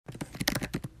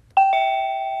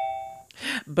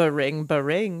Ba-ring,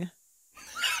 ba-ring.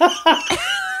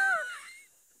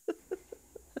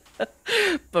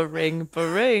 Ba-ring,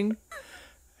 ba-ring.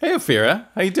 Hey, Ophira.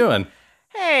 How you doing?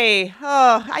 Hey,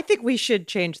 I think we should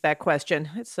change that question.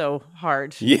 It's so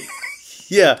hard.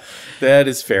 Yeah, that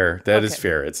is fair. That is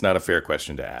fair. It's not a fair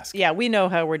question to ask. Yeah, we know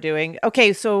how we're doing.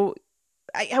 Okay, so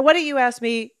why don't you ask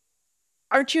me,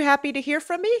 aren't you happy to hear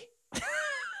from me?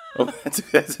 Oh,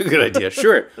 that's a good idea.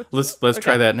 Sure. Let's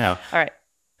try that now. All right.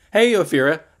 Hey,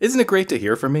 Ophira. Isn't it great to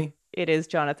hear from me? It is,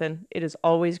 Jonathan. It is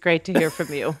always great to hear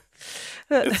from you.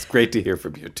 It's great to hear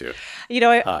from you, too.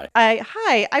 Hi.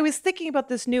 I was thinking about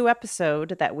this new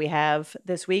episode that we have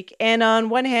this week. And on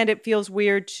one hand, it feels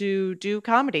weird to do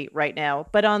comedy right now.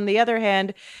 But on the other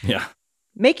hand,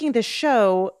 making this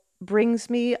show brings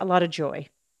me a lot of joy.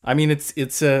 I mean, it's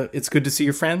good to see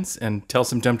your friends and tell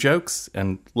some dumb jokes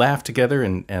and laugh together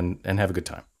and have a good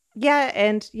time. Yeah,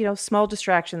 and, small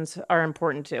distractions are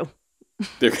important, too.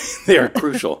 They are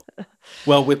crucial.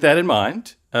 Well, with that in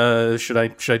mind, should I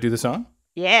do the song?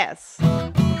 Yes.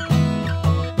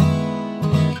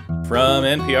 From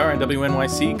NPR and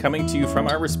WNYC, coming to you from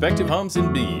our respective homes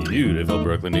in beautiful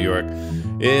Brooklyn, New York.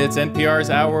 It's NPR's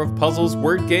hour of puzzles,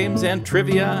 word games, and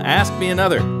trivia. Ask Me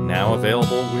Another, now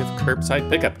available with curbside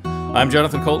pickup. I'm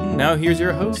Jonathan Colton. Now here's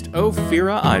your host,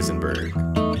 Ophira Eisenberg.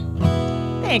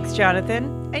 Thanks,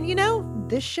 Jonathan. And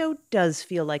this show does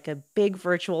feel like a big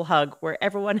virtual hug where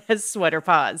everyone has sweater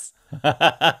paws.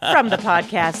 From the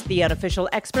podcast, The Unofficial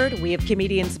Expert, we have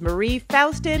comedians Marie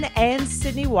Faustin and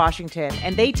Sydney Washington,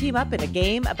 and they team up in a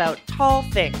game about tall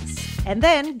things. And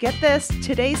then, get this,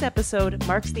 today's episode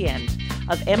marks the end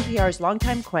of NPR's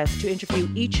longtime quest to interview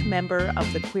each member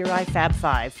of the Queer Eye Fab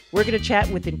Five. We're going to chat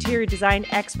with interior design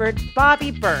expert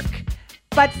Bobby Burke.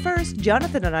 But first,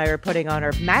 Jonathan and I are putting on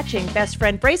our matching best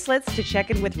friend bracelets to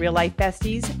check in with real-life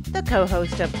besties, the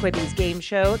co-host of Quibi's game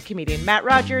show, comedian Matt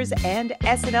Rogers, and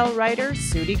SNL writer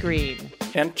Sudi Green.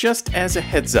 And just as a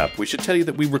heads up, we should tell you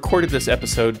that we recorded this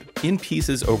episode in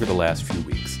pieces over the last few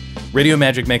weeks. Radio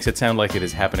Magic makes it sound like it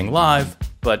is happening live,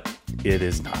 but it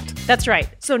is not. That's right.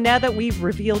 So now that we've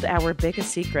revealed our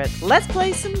biggest secret, let's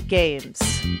play some games.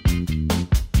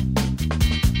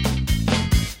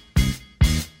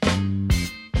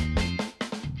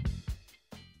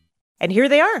 And here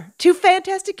they are, two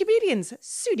fantastic comedians,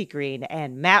 Sudi Green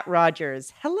and Matt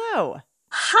Rogers. Hello.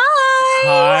 Hi.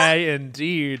 Hi,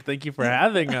 indeed. Thank you for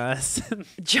having us.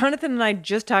 Jonathan and I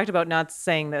just talked about not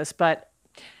saying this, but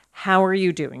how are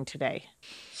you doing today?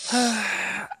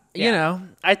 I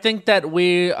think that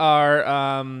we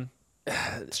are,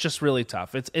 it's just really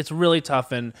tough. It's really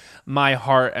tough, and my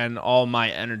heart and all my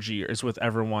energy is with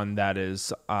everyone that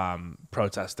is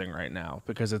protesting right now,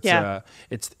 because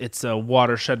it's a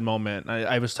watershed moment.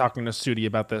 I was talking to Sudi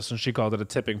about this, and she called it a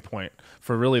tipping point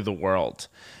for really the world.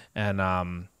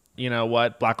 And you know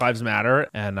what? Black Lives Matter,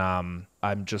 and I'm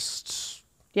just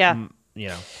there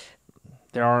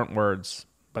aren't words,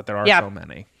 but there are so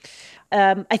many.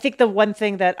 I think the one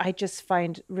thing that I just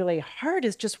find really hard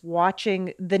is just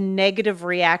watching the negative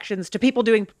reactions to people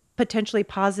doing potentially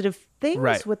positive things.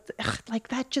 Right. Like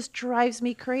that just drives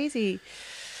me crazy.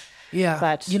 Yeah.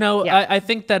 But I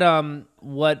think that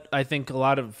what I think a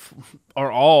lot of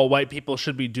or all white people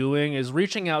should be doing is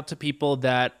reaching out to people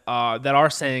that are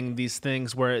saying these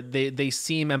things where they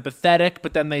seem empathetic,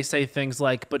 but then they say things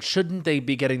like, but shouldn't they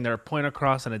be getting their point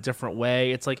across in a different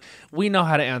way? It's like, we know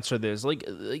how to answer this. Like,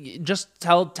 just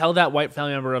tell that white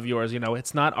family member of yours,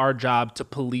 it's not our job to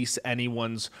police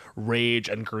anyone's rage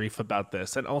and grief about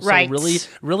this. And also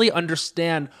really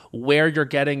understand where you're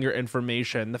getting your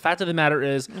information. The fact of the matter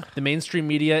is the mainstream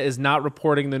media is not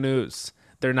reporting the news.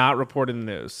 They're not reporting the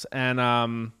news, and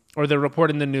or they're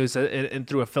reporting the news in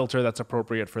through a filter that's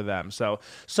appropriate for them. So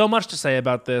much to say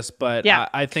about this, but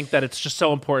I think that it's just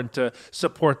so important to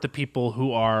support the people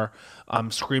who are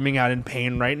screaming out in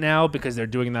pain right now, because they're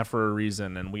doing that for a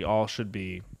reason, and we all should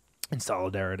be in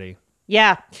solidarity.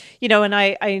 Yeah, and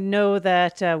I know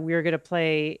that we're going to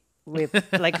play with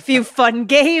like a few fun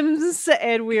games,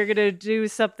 and we're going to do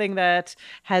something that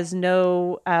has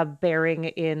no bearing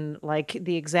in like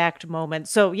the exact moment.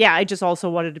 So yeah, I just also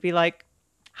wanted to be like,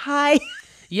 hi.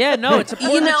 Yeah, no, it's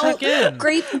important to check in.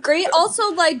 Great.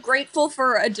 Also, like, grateful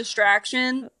for a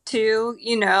distraction too,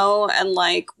 and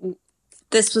like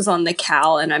this was on the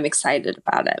Cal, and I'm excited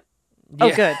about it. Yeah.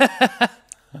 Oh, good.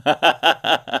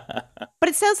 But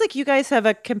it sounds like you guys have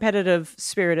a competitive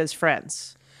spirit as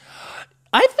friends.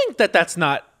 I think that that's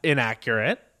not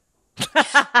inaccurate.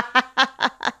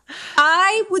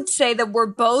 I would say that we're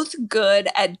both good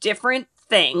at different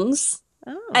things.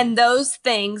 Oh. And those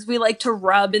things we like to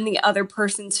rub in the other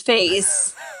person's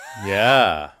face.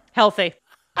 Yeah. Healthy.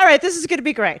 All right, this is going to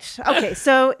be great. Okay,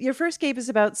 so your first game is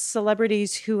about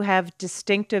celebrities who have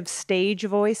distinctive stage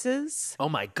voices Oh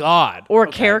my God. or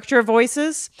character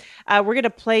voices. We're going to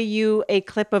play you a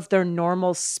clip of their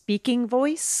normal speaking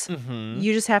voice.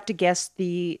 You just have to guess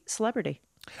the celebrity.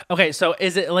 Okay, so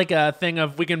is it like a thing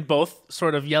of we can both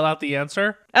sort of yell out the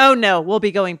answer? Oh, no, we'll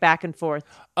be going back and forth.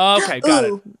 Okay, got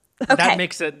Ooh, it. okay. That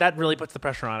makes it, that really puts the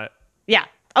pressure on it. Yeah.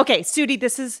 Okay, Sudi,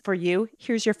 this is for you.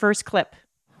 Here's your first clip.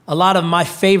 A lot of my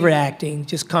favorite acting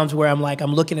just comes where I'm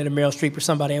looking at a Meryl Streep or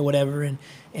somebody or whatever, and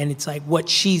it's like what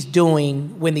she's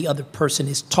doing when the other person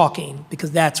is talking,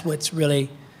 because that's where the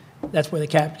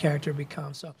character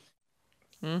becomes. So.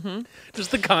 Just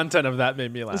the content of that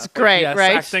made me laugh. It's great, Yes,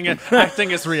 right?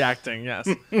 Acting is reacting, yes.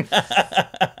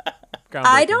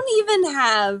 I don't even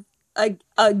have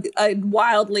a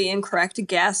wildly incorrect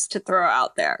guess to throw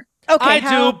out there. Okay, I how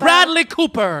do. about- Bradley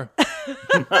Cooper.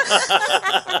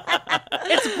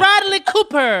 It's Bradley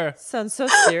Cooper. Sounds so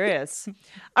serious.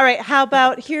 All right, how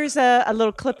about here's a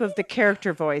little clip of the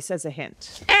character voice as a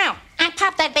hint. Ow! I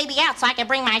popped that baby out so I could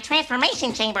bring my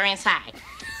transformation chamber inside.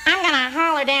 I'm gonna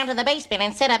haul her down to the basement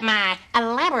and set up my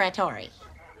laboratory.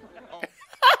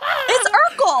 It's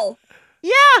Urkel.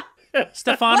 Yeah,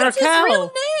 Stefan What's his Urkel.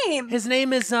 real name? His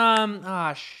name is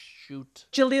shoot.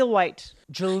 Jaleel White.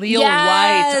 Jaleel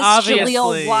Yes, White, obviously.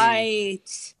 Jaleel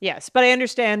White. Yes, but I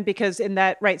understand because in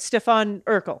that, right, Stefan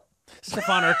Urkel.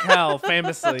 Stefan Urkel,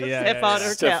 famously, yeah. Stefan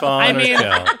Urkel. Stefan I mean,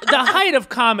 Urkel. the height of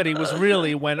comedy was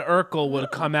really when Urkel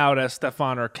would come out as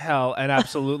Stefan Urkel and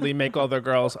absolutely make all the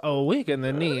girls weak in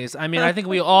the knees. I mean, I think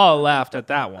we all laughed at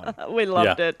that one. We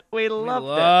loved Yeah. it. We loved it.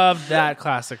 Loved that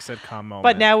classic sitcom moment.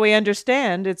 But now we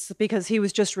understand it's because he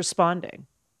was just responding.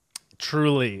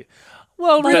 Truly.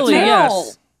 Well, But really, no.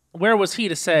 yes. Where was he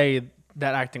to say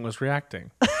that acting was reacting?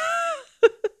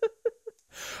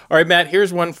 All right, Matt,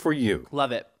 here's one for you.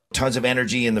 Love it. Tons of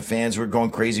energy, and the fans were going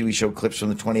crazy. We showed clips from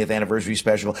the 20th anniversary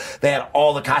special. They had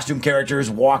all the costume characters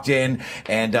walked in,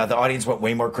 and the audience went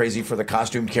way more crazy for the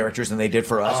costume characters than they did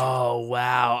for us. Oh,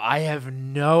 wow. I have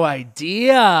no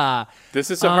idea.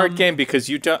 This is a hard game because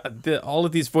you don't. All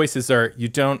of these voices are you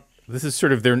don't. This is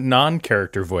sort of their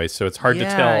non-character voice, so it's hard to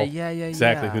tell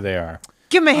exactly who they are.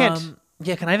 Give him a hint.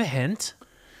 Yeah, can I have a hint?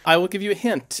 I will give you a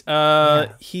hint.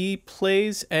 He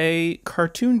plays a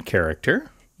cartoon character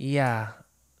Yeah.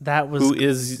 That was... who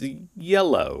is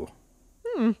yellow.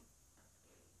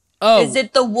 Oh. Is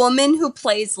it the woman who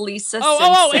plays Lisa Simpson?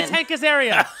 Oh, it's Hank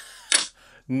Azaria.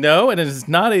 No, and it is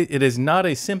not a. It is not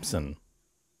a Simpson.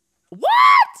 What?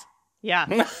 Yeah.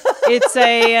 It's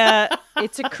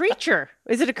a creature.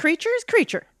 Is it a creature? It's a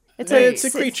creature. It's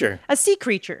a creature. A sea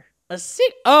creature.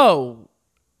 Oh,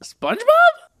 SpongeBob?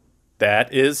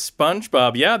 That is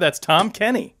SpongeBob. Yeah, that's Tom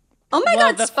Kenny. Oh my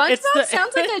Well, God, SpongeBob it's the-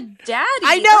 sounds like a daddy.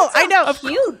 I know. That's a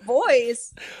cute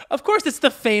voice. Of course, it's the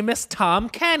famous Tom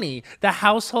Kenny, the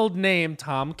household name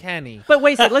Tom Kenny. But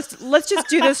wait a second. Let's just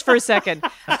do this for a second.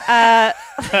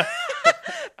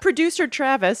 Producer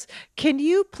Travis, can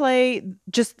you play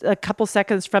just a couple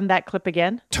seconds from that clip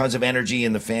again? Tons of energy,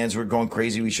 and the fans were going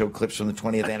crazy. We showed clips from the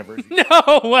 20th anniversary.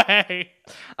 No way.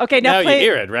 Okay, now Now play. you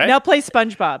hear it, right? Now play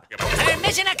SpongeBob.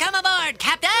 Permission to come aboard,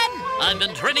 Captain! I've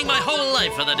been training my whole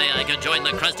life for the day I could join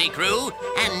the Krusty crew,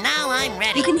 and now I'm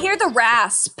ready. You can hear the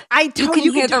rasp. You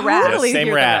can hear the rasp. totally Same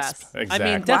hear the rasp. rasp. Exactly.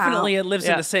 I mean, definitely it lives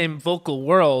in Yeah. the same vocal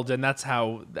world, and that's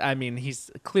how, I mean,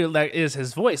 he's clearly, that is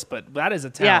his voice, but that is a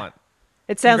talent.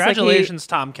 It sounds like Congratulations,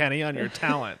 Tom Kenny, on your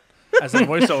talent as a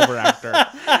voiceover actor.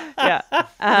 Yeah.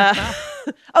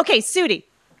 Okay, Sudi.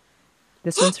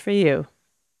 This one's for you.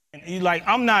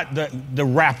 I'm not the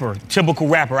rapper, typical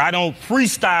rapper. I don't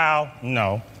freestyle,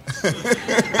 no.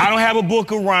 I don't have a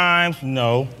book of rhymes,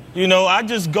 no. I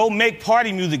just go make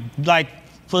party music,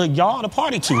 for y'all to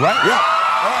party to, right? Yeah.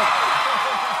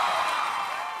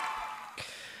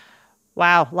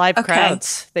 Wow, live Okay.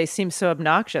 crowds. They seem so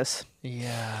obnoxious.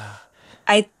 Yeah.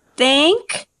 I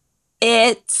think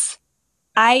it's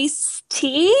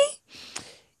Ice-T.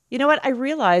 You know what? I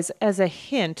realize as a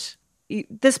hint,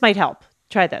 this might help.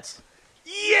 Try this.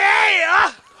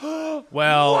 Yeah!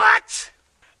 Well, What?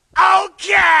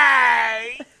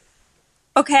 Okay!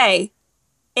 Okay,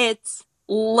 it's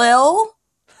Lil.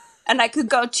 And I could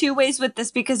go two ways with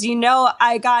this because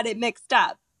I got it mixed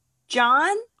up.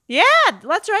 John? Yeah,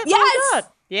 that's right. Well Yes! done.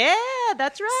 Yeah,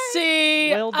 that's right.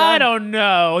 see, Well done. I don't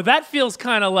know. That feels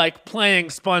kind of like playing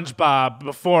SpongeBob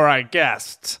before I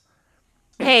guessed.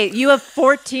 Hey, you have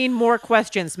 14 more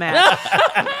questions, Matt.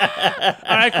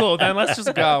 All right, cool. Then let's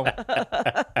just go.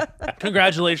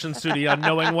 Congratulations, Sudi, on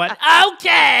knowing what.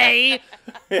 Okay!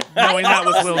 Knowing that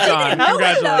was Lil Jon.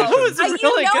 Congratulations.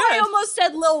 Really good. I almost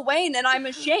said Lil Wayne, and I'm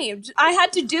ashamed. I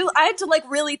had to like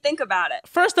really think about it.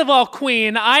 First of all,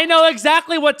 Queen, I know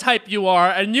exactly what type you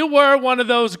are, and you were one of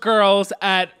those girls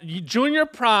at junior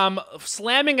prom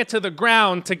slamming it to the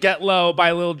ground to Get Low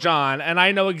by Lil Jon, and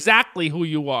I know exactly who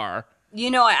you are. You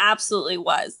know, I absolutely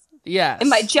was. Yes. In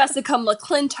my Jessica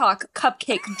McClintock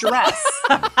cupcake dress,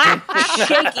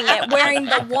 shaking it, wearing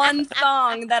the one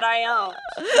thong that I own.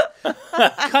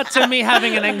 Cut to me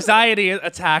having an anxiety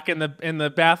attack in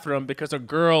the bathroom because a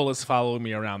girl is following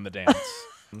me around the dance.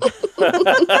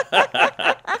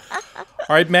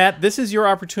 All right, Matt, this is your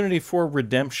opportunity for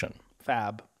redemption.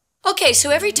 Fab. Okay, so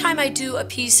every time I do a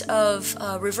piece of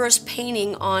reverse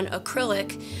painting on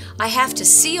acrylic, I have to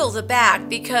seal the back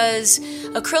because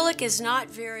acrylic is not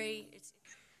very...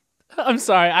 I'm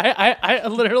sorry. I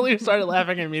literally started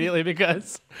laughing immediately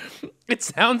because it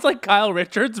sounds like Kyle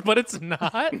Richards, but it's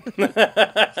not.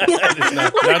 It's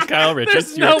not Kyle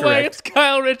Richards. There's no way it's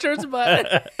Kyle Richards,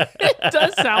 but it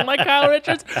does sound like Kyle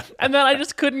Richards. And then I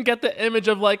just couldn't get the image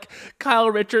of like Kyle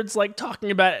Richards like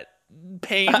talking about it.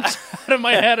 Paint out of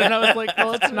my head, and I was like,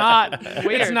 well, it's not.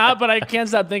 Weird. It's not, but I can't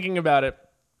stop thinking about it.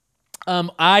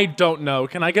 I don't know.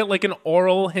 Can I get like an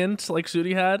oral hint like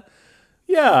Sudi had?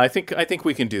 Yeah, I think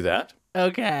we can do that.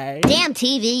 Okay. Damn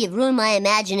TV, you've ruined my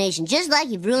imagination, just like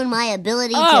you've ruined my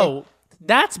ability to... Oh,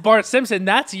 that's Bart Simpson.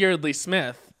 That's Yeardley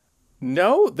Smith.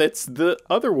 No, that's the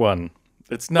other one.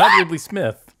 It's not Yeardley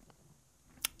Smith.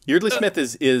 Yeardley Smith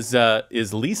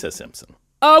is Lisa Simpson.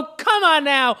 Oh, come on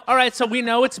now. All right, so we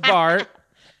know it's Bart,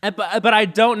 but I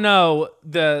don't know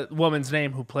the woman's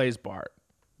name who plays Bart.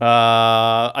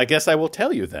 I guess I will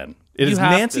tell you then. It is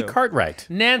Nancy Cartwright.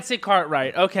 Nancy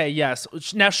Cartwright. Okay, yes.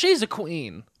 Now, she's a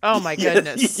queen. Oh, my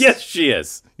goodness. Yes, she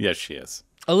is. Yes, she is.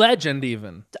 A legend,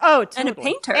 even. Oh, totally. And a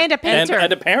painter. And a painter.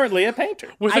 And apparently a painter.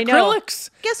 With I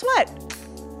acrylics. Know. Guess what?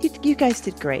 You guys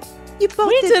did great. You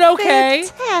both did okay.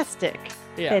 Fantastic.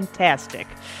 Yeah. Fantastic.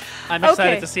 I'm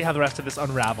excited to see how the rest of this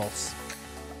unravels.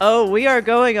 Oh, we are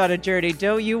going on a journey,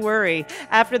 don't you worry.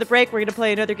 After the break, we're going to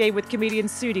play another game with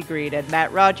comedians Sudi Green and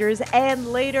Matt Rogers,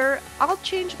 and later, I'll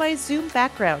change my Zoom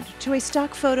background to a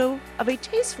stock photo of a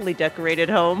tastefully decorated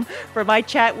home for my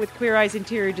chat with Queer Eye's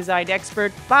interior design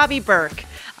expert, Bobby Burke.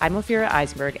 I'm Ophira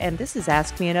Eisenberg, and this is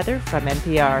Ask Me Another from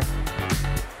NPR.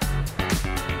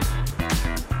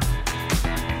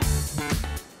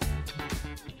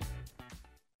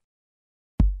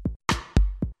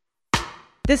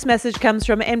 This message comes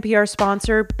from NPR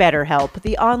sponsor BetterHelp,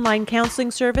 the online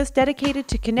counseling service dedicated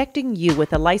to connecting you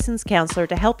with a licensed counselor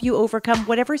to help you overcome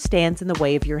whatever stands in the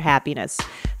way of your happiness.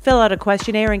 Fill out a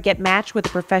questionnaire and get matched with a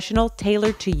professional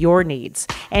tailored to your needs.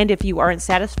 And if you aren't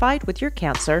satisfied with your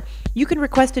counselor, you can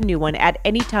request a new one at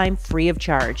any time free of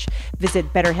charge.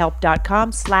 Visit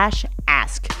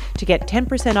BetterHelp.com/ask to get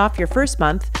 10% off your first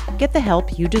month. Get the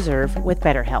help you deserve with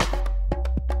BetterHelp.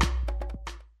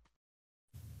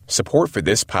 Support for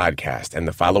this podcast and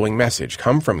the following message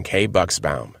come from Kay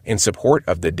Bucksbaum in support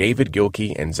of the David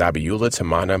Gilkey and Zabiula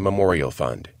Tamana Memorial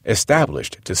Fund,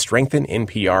 established to strengthen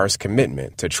NPR's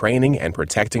commitment to training and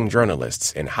protecting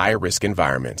journalists in high-risk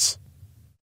environments.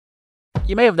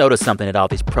 You may have noticed something at all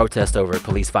these protests over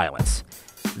police violence.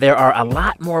 There are a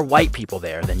lot more white people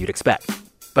there than you'd expect.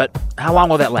 But how long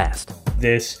will that last?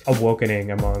 This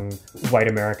awakening among white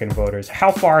American voters,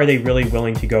 how far are they really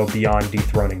willing to go beyond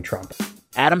dethroning Trump?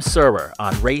 Adam Serwer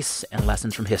on race and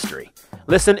lessons from history.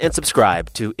 Listen and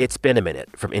subscribe to It's Been a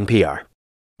Minute from NPR.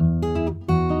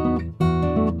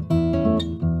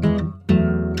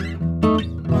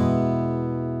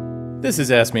 This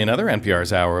is Ask Me Another,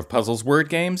 NPR's hour of puzzles, word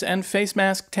games, and face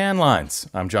mask tan lines.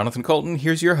 I'm Jonathan Colton.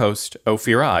 Here's your host,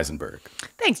 Ophira Eisenberg.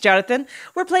 Thanks, Jonathan.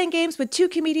 We're playing games with two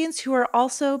comedians who are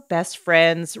also best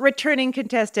friends. Returning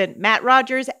contestant Matt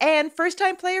Rogers and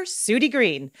first-time player Sudi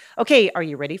Green. Okay, are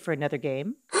you ready for another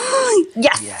game?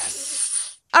 Yes.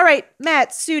 All right, Matt,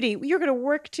 Sudi, you're going to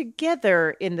work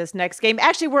together in this next game.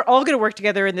 Actually, we're all going to work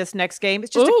together in this next game.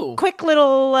 It's just a quick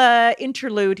little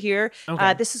interlude here.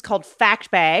 Okay. This is called Fact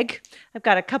Bag. I've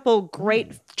got a couple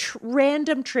great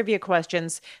random trivia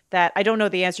questions that I don't know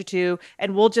the answer to,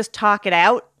 and we'll just talk it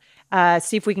out,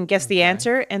 see if we can guess the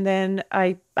answer. And then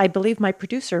I believe my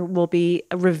producer will be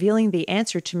revealing the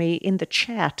answer to me in the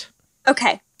chat.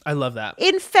 Okay. I love that.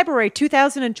 In February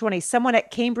 2020, someone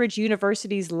at Cambridge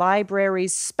University's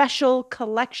library's special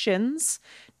collections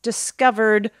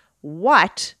discovered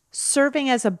what serving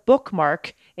as a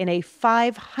bookmark in a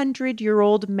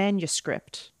 500-year-old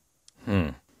manuscript?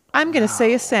 I'm going to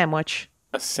say a sandwich.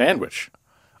 A sandwich?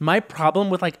 My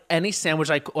problem with like any sandwich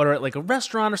I order at like a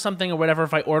restaurant or something or whatever,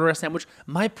 if I order a sandwich,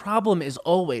 my problem is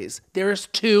always there's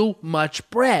too much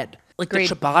bread. Like Agreed.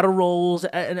 the ciabatta rolls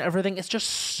and everything, it's just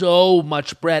so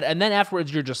much bread. And then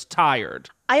afterwards, you're just tired.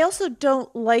 I also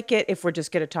don't like it, if we're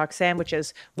just going to talk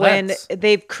sandwiches, when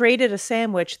they've created a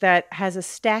sandwich that has a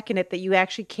stack in it that you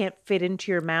actually can't fit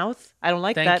into your mouth. I don't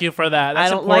like that. Thank you for that. That's I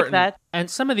don't important. like that.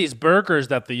 And some of these burgers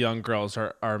that the young girls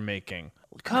are making.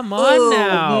 Come on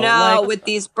now. No, Like, with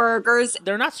these burgers.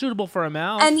 they're not suitable for a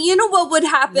mouth. And you know what would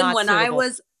happen Not when suitable.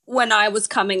 I was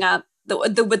coming up,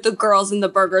 with the girls and the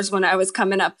burgers when I was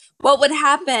coming up? What would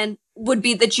happen would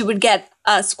be that you would get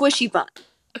a squishy bun.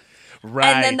 Right.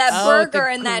 And then that burger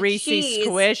the and that greasy cheese.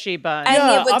 squishy bun. And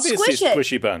Yeah, it would obviously squish it.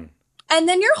 squishy bun. And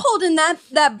then you're holding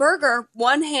that burger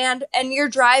one hand and you're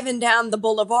driving down the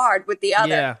boulevard with the other.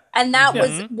 Yeah. And that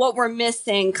was what we're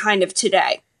missing kind of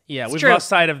today. Yeah, It's we've true. lost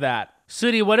sight of that.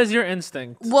 Sudi, what is your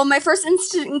instinct? Well, my first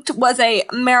instinct was a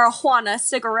marijuana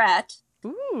cigarette.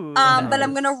 Ooh. But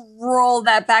I'm going to roll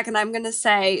that back and I'm going to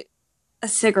say a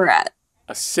cigarette.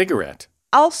 A cigarette.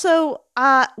 Also,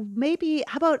 maybe,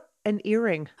 how about an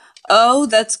earring? Oh,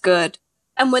 that's good.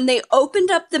 And when they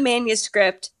opened up the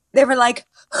manuscript, they were like,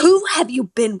 "Who have you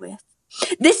been with?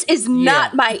 This is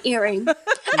not my earring.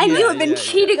 And you have been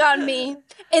cheating on me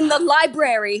in the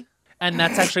library." And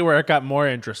that's actually where it got more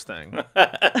interesting.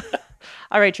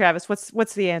 All right, Travis,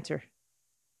 what's the answer?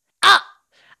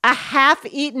 A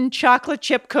half-eaten chocolate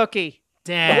chip cookie.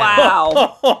 Damn.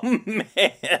 Wow. Oh,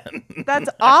 man. That's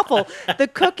awful. The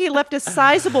cookie left a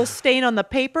sizable stain on the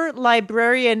paper.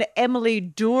 Librarian Emily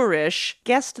Durish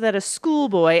guessed that a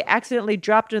schoolboy accidentally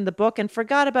dropped it in the book and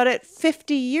forgot about it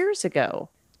 50 years ago.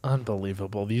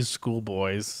 Unbelievable. These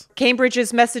schoolboys.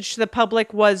 Cambridge's message to the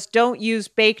public was, don't use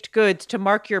baked goods to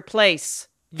mark your place.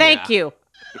 Thank you.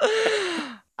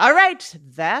 All right,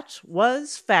 that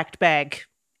was Fact Bag.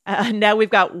 Now we've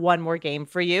got one more game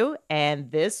for you,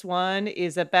 and this one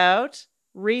is about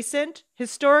recent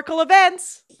historical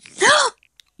events.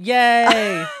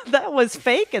 Yay! That was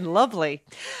fake and lovely.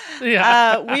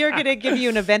 Yeah. We are going to give you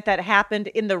an event that happened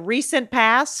in the recent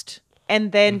past,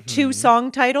 and then two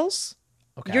song titles.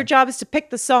 Okay. Your job is to pick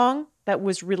the song that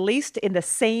was released in the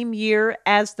same year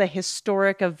as the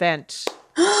historic event.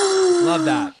 Love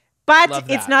that. But Love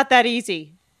it's that. not that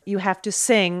easy. You have to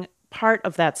sing part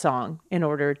of that song in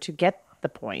order to get the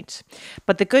point.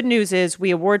 But the good news is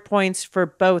we award points for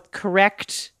both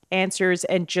correct answers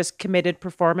and just committed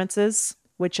performances,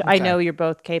 which I know you're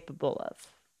both capable of.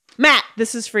 Matt,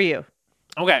 this is for you.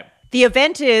 Okay. The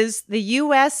event is the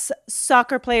U.S.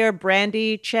 soccer player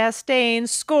Brandy Chastain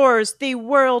scores the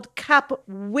World Cup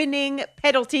winning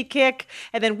penalty kick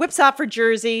and then whips off her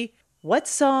jersey. What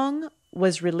song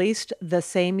was released the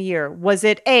same year? Was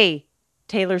it A,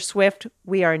 Taylor Swift,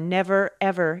 We Are Never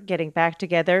Ever Getting Back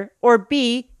Together, or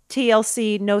B,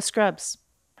 TLC, No Scrubs?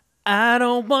 I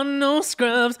don't want no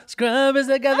scrubs. Scrub is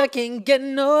a guy that can't get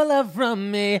no love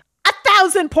from me.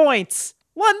 1,000 points.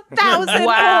 1,000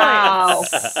 Wow.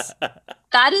 points.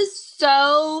 That is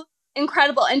so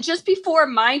incredible. And just before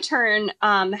my turn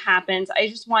happens, I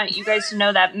just want you guys to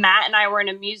know that Matt and I were in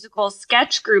a musical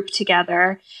sketch group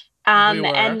together. We were.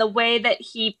 And the way that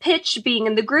he pitched being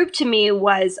in the group to me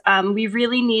was, we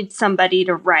really need somebody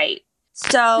to write.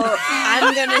 So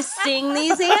I'm going to sing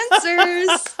these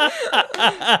answers.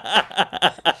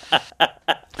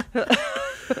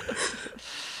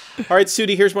 All right,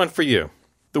 Sudi, here's one for you.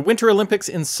 The Winter Olympics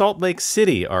in Salt Lake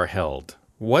City are held.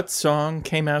 What song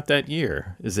came out that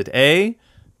year? Is it A,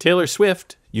 Taylor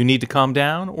Swift, You Need to Calm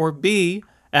Down, or B,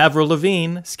 Avril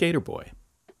Lavigne, Skater Boy?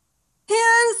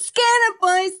 Yeah, Skater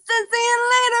Boy, see you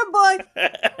later,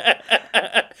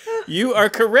 boy. You are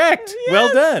correct.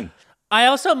 Well done. I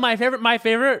also my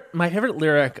favorite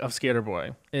lyric of Skater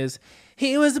Boy is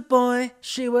he was a boy,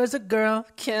 she was a girl.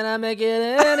 Can I make it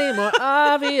any more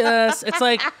obvious? It's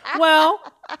like, well,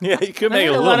 Yeah, you could make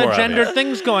it there's a a little lot more of gender obvious.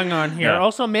 things going on here. Yeah.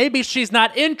 Also, maybe she's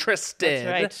not interested.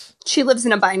 Right. She lives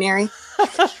in a binary.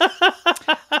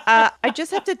 I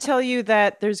just have to tell you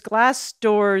that there's glass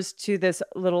doors to this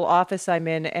little office I'm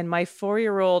in, and my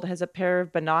 4-year-old has a pair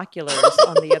of binoculars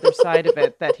on the other side of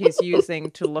it that he's using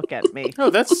to look at me.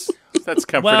 Oh, that's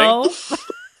comforting. Well,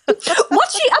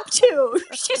 What's she up to?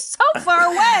 She's so far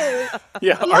away.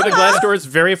 yeah, are the glass doors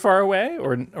very far away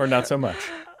or not so much?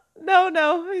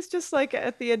 No, he's just like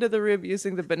at the end of the room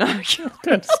using the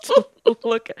binoculars to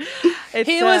look.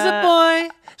 he was a boy,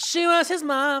 she was his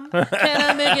mom. Can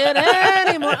I make it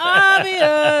any more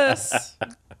obvious?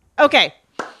 Okay,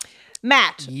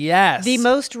 Matt. Yes. The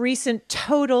most recent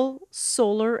total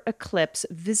solar eclipse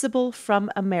visible from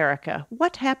America.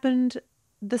 What happened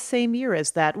the same year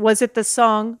as that? Was it the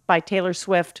song by Taylor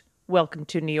Swift, Welcome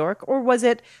to New York, or was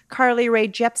it Carly Rae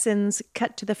Jepsen's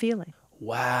Cut to the Feeling?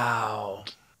 Wow.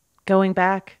 Going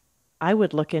back, I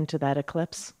would look into that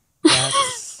eclipse.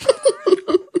 That's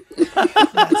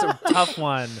a tough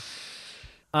one.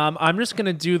 I'm just going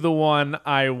to do the one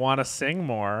I want to sing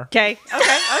more. Okay.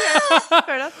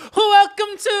 Fair enough.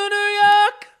 Welcome to New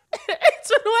York.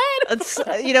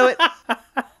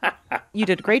 You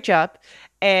did a great job,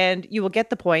 and you will get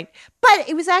the point. But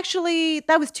it was actually,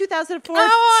 that was 2014. I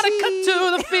want to cut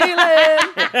to the feeling.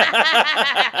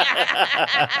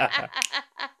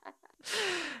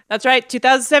 That's right,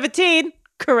 2017.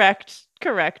 Correct.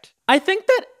 I think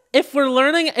that if we're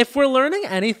learning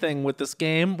anything with this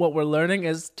game, what we're learning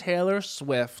is Taylor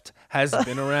Swift has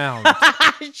been around.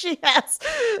 She has.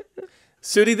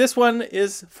 Sudi, this one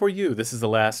is for you. This is the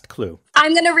last clue.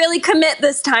 I'm going to really commit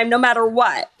this time, no matter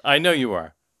what. I know you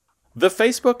are.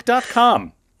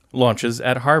 TheFacebook.com launches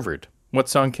at Harvard. What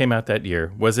song came out that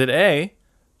year? Was it A,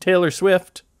 Taylor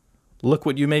Swift, Look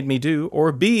What You Made Me Do,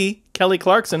 or B, Kelly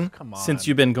Clarkson, Since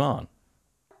You've Been Gone?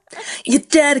 You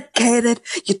dedicated,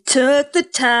 you took the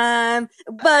time,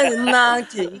 but it's long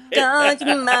till you got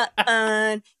your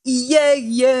mind.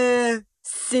 Yeah,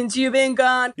 since you've been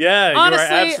gone. Yeah, honestly,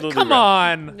 you are absolutely come right.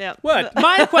 on. Yeah. What?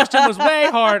 My question was way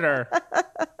harder.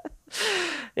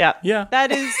 Yeah.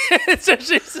 That is.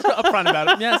 She's upfront about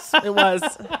it. Yes, it was.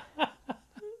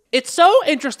 It's so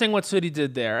interesting what Sudi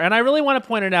did there, and I really want to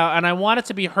point it out, and I want it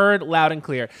to be heard loud and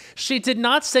clear. She did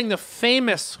not sing the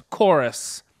famous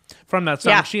chorus from that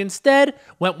song. Yeah. She instead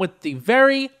went with the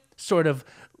very sort of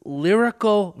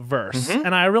lyrical verse,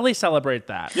 and I really celebrate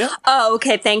that. Yeah. Oh,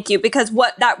 okay, thank you. Because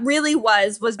what that really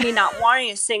was me not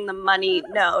wanting to sing the money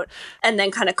note and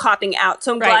then kind of copping out.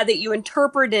 So I'm glad that you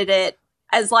interpreted it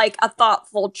as like a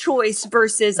thoughtful choice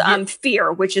versus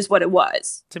fear, which is what it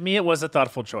was. To me, it was a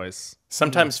thoughtful choice.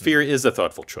 Sometimes fear is a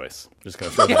thoughtful choice. Just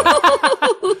gonna throw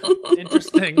that out.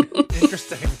 Interesting.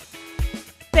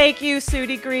 Thank you,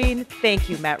 Sudi Green. Thank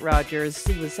you, Matt Rogers.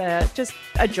 It was just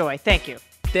a joy. Thank you.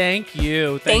 Thank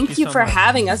you. Thank you so for much.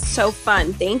 having us. So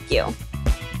fun. Thank you.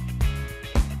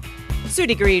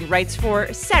 Sudi Green writes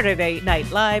for Saturday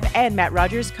Night Live, and Matt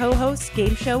Rogers co-hosts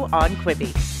Game Show on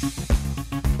Quibi.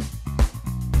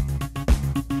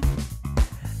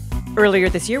 Earlier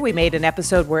this year, we made an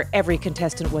episode where every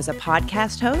contestant was a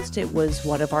podcast host. It was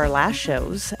one of our last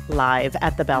shows, live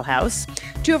at the Bell House.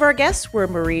 Two of our guests were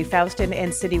Marie Faustin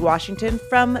and Sydney Washington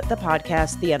from the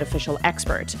podcast The Unofficial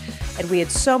Expert. And we had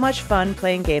so much fun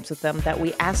playing games with them that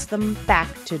we asked them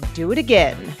back to do it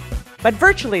again, but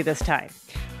virtually this time.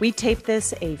 We taped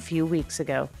this a few weeks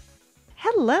ago.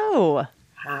 Hello.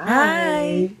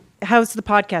 Hi. How's the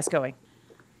podcast going?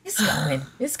 It's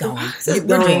going.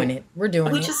 We're doing it.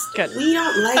 We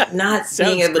don't like not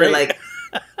being able to like.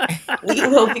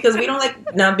 Because we don't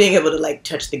like not being able to like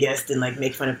touch the guest and like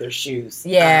make fun of their shoes.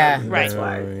 Yeah, right. That's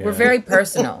why we're very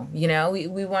personal. You know, we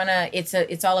want to.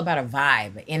 It's all about a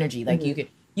vibe, energy. Like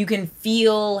you can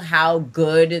feel how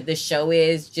good the show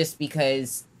is just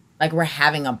because like we're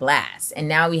having a blast, and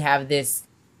now we have this.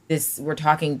 We're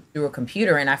talking through a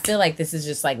computer, and I feel like this is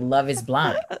just like Love is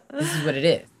Blind. This is what it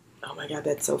is. Oh my God,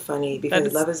 that's so funny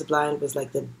because Love is Blind was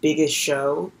like the biggest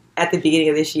show at the beginning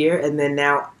of this year, and then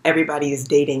now everybody is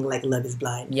dating like Love is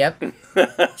Blind. Yep.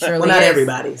 Well, not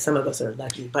everybody. Some of us are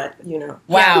lucky, but you know.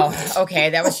 Wow. Okay,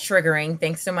 that was triggering.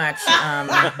 Thanks so much.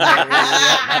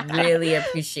 I really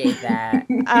appreciate that.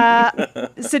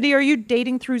 Sydney, are you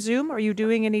dating through Zoom? Are you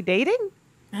doing any dating?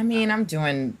 I mean, I'm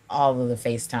doing all of the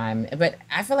FaceTime, but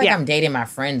I feel like I'm dating my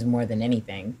friends more than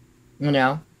anything. You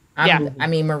know? I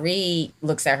mean, Marie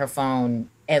looks at her phone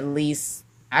at least,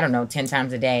 10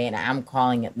 times a day, and I'm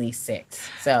calling at least 6.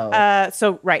 So that's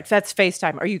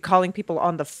FaceTime. Are you calling people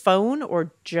on the phone or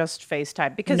just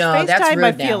FaceTime? Because no, FaceTime, that's rude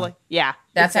I feel like,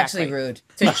 that's actually rude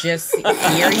to just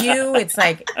hear you. It's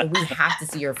like we have to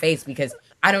see your face because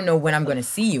I don't know when I'm going to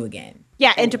see you again.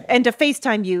 Yeah, anyway. and to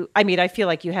FaceTime you, I mean, I feel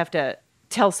like you have to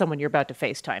tell someone you're about to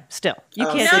FaceTime. Still, you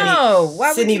can't. No,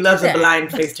 why would Sydney you do loves that? a blind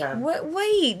FaceTime.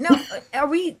 Wait, no.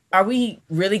 Are we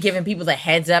really giving people the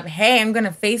heads up? Hey, I'm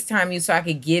gonna FaceTime you so I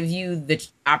could give you the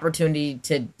opportunity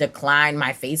to decline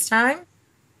my FaceTime.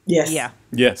 Yes. Yeah.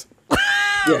 Yes.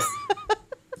 Yes.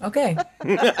 Okay.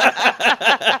 Well,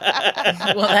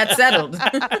 that's settled.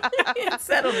 It's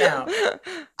settled now.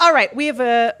 All right, we have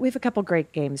a couple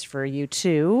great games for you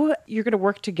too. You're going to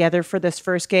work together for this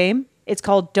first game. It's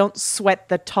called Don't Sweat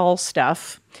the Tall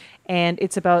Stuff, and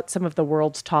it's about some of the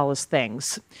world's tallest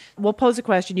things. We'll pose a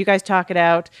question. You guys talk it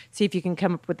out. See if you can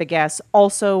come up with a guess.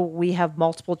 Also, we have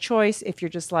multiple choice. If you're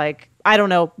just like, I don't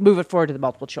know, move it forward to the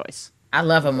multiple choice. I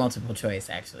love a multiple choice,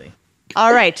 actually.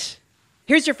 All right.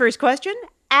 Here's your first question.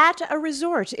 At a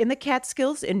resort in the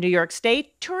Catskills in New York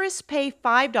State, tourists pay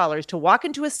 $5 to walk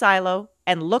into a silo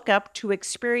and look up to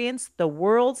experience the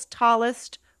world's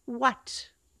tallest what?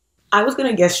 I was going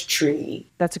to guess tree.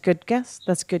 That's a good guess.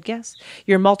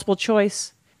 Your multiple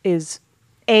choice is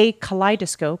A,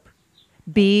 kaleidoscope,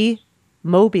 B,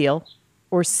 mobile,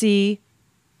 or C,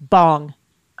 bong.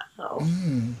 Oh.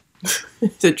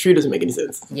 The tree doesn't make any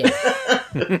sense. Yeah.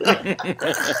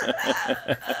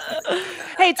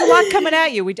 Hey, it's a lot coming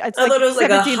at you. It's I thought it was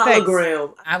like a 17 hologram.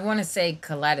 things. I want to say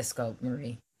kaleidoscope,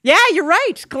 Marie. Yeah, you're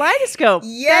right. Kaleidoscope.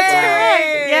 Yay! That's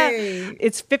correct. Yeah.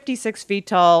 It's 56 feet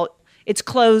tall. It's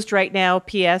closed right now.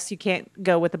 P.S. You can't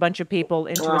go with a bunch of people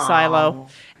into a silo.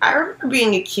 I remember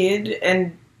being a kid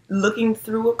and looking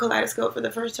through a kaleidoscope for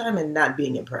the first time and not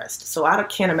being impressed. So I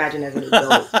can't imagine as an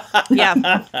adult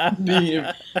being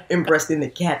impressed in the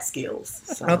Catskills.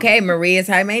 So. Okay, Marie is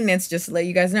high maintenance, just to let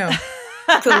you guys know.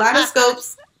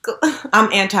 Kaleidoscopes.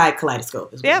 I'm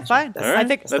anti-kaleidoscope. Yeah, fine. I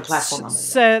think that's the platform I'm in.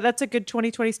 So that's a good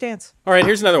 2020 stance. All right,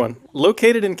 here's another one.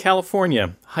 Located in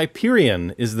California,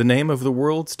 Hyperion is the name of the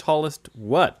world's tallest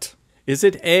what? Is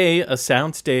it A, a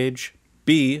soundstage,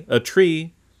 B, a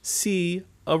tree, C,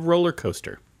 a roller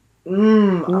coaster? I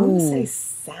would say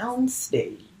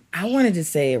soundstage. I wanted to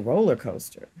say a roller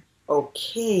coaster.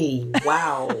 Okay,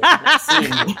 wow. Let's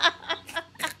see.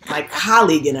 My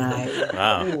colleague and I.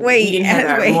 Wow. Wait, we didn't have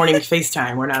our wait. morning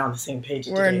FaceTime. We're not on the same page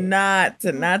today. We're not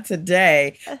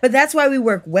today. But that's why we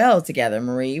work well together,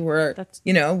 Marie. We're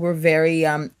very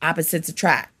opposites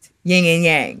attract. Yin and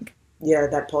yang. Yeah,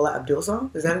 that Paula Abdul song.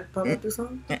 Is that a Paula Abdul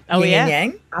song? Oh, Yin yeah. and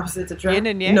yang? Opposites attract. Yin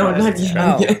and yang? No, not yin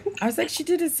and yang. I was like, she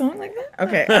did a song like that?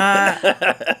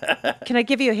 Okay. Can I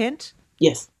give you a hint?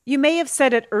 Yes. You may have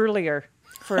said it earlier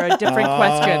for a different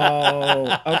question.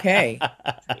 Oh, okay.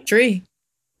 Tree.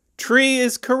 Tree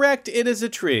is correct. It is a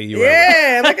tree. You are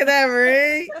Yeah, look at that,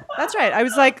 Marie. That's right. I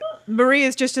was like, Marie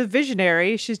is just a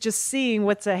visionary. She's just seeing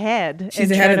what's ahead She's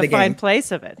and ahead trying of to the find game.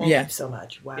 place of it. Thank Yeah. you so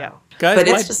much. Wow. Yeah. Guys, But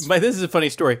it's just this is a funny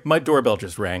story. My doorbell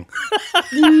just rang.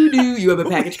 you have a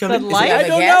package coming. The light? I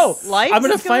don't know. Lights I'm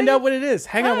going to is find going? out what it is.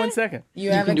 Hang on one second. You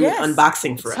You have can a do an guess.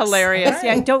 unboxing for It's us. hilarious.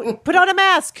 Yeah, don't put on a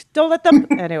mask. Don't let them.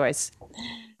 Anyways.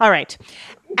 All right.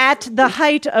 At the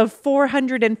height of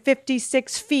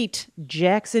 456 feet,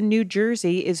 Jackson, New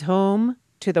Jersey is home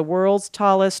to the world's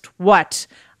tallest what?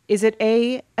 Is it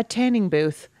A, a tanning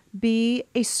booth, B,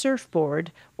 a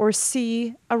surfboard, or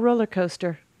C, a roller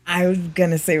coaster? I was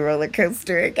going to say roller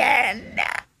coaster again.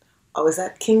 Oh, is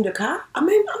that King Dakar? I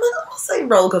mean, I'm gonna say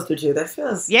roller coaster too. That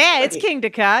feels. Yeah, like it's King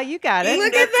Dakar. You got it.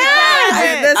 Look at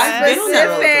that. I've been on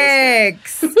that roller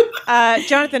Specifics.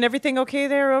 Jonathan, everything okay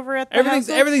there over at the house?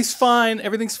 Everything's fine.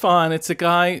 Everything's fine. It's a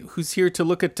guy who's here to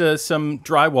look at some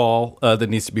drywall that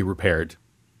needs to be repaired.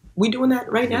 We doing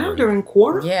that right now during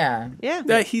quarter? Yeah.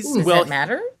 Yeah. He's Does well. that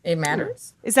matter? It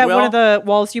matters? Is that one Well- of the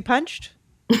walls you punched?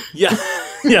 Yeah,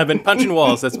 yeah. I've been punching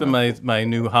walls. That's been my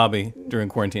new hobby during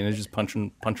quarantine. Is just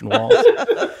punching walls.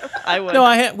 I would.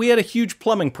 No, we had a huge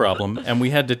plumbing problem, and we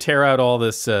had to tear out all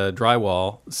this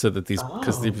drywall so that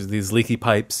these leaky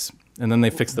pipes, and then they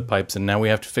fixed the pipes, and now we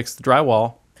have to fix the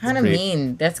drywall. Kind of Great.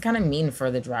 mean. That's kind of mean for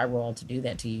the drywall to do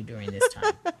that to you during this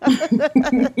time.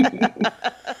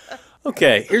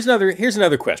 Okay, here's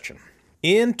another question.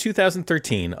 In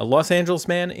 2013, a Los Angeles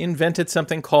man invented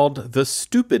something called the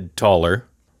Stupid Taller.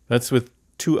 That's with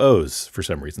 2 O's for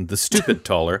some reason. The Stupid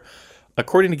Taller.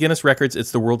 According to Guinness Records,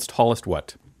 it's the world's tallest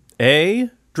what? A,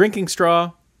 drinking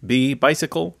straw. B,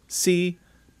 bicycle. C,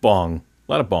 bong.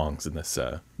 A lot of bongs in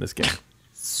this game.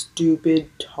 Stupid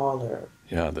taller.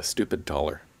 Yeah, the Stupid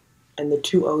Taller. And the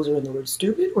 2 O's are in the word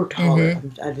stupid or taller?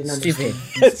 I didn't understand.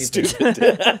 Stupid.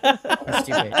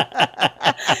 Stupid.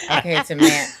 Okay, it's a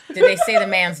man. Did they say the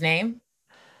man's name?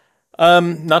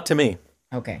 Not to me.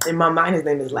 Okay. In my mind, his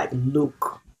name is like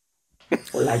Luke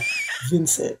or like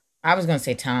Vincent. I was going to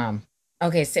say Tom.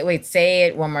 Okay, say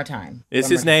it one more time. Is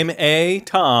his name A,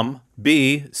 Tom,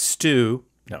 B, Stu?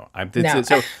 No,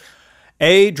 so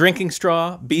A, drinking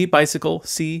straw, B, bicycle,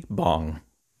 C, bong.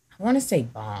 I want to say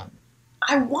bong.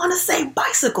 I want to say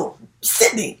bicycle.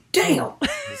 Sydney, damn.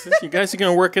 You guys are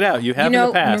going to work it out. You have in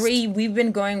the past. Marie, we've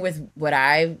been going with what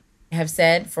I have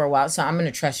said for a while, so I'm going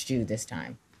to trust you this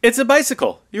time. It's a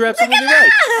bicycle. You're absolutely right.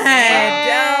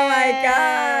 Oh my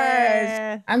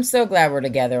gosh. I'm so glad we're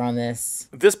together on this.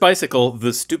 This bicycle,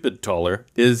 the Stupid Taller,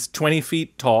 is 20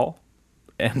 feet tall,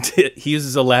 and he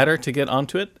uses a ladder to get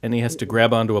onto it, and he has to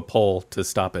grab onto a pole to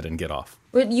stop it and get off.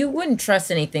 But you wouldn't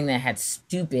trust anything that had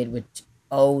stupid with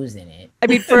O's in it. I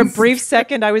mean, for a brief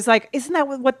second, I was like, isn't that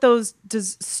what those,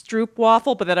 does Stroop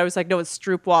waffle? But then I was like, no, it's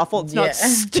Stroop waffle. It's not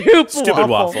Stupid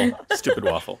waffle. Stupid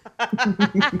waffle.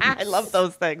 I love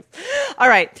those things. All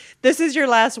right. This is your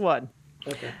last one.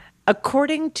 Okay.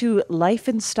 According to Life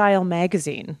and Style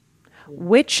magazine,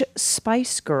 which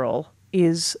Spice Girl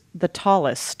is the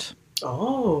tallest?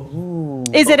 Oh.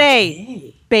 Is it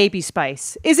A, Baby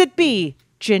Spice? Is it B,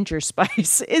 Ginger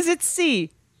Spice? Is it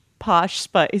C, Posh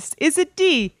Spice? Is it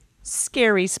D,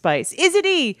 Scary Spice? Is it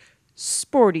E,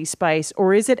 Sporty Spice?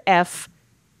 Or is it F,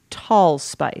 Tall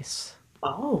Spice?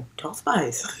 Oh, Tall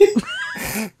Spice.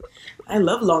 I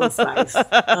love Long Spice.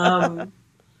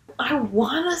 I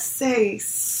want to say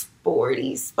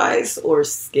Sporty Spice or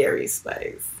Scary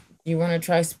Spice. You want to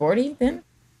try Sporty then?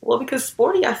 Well, because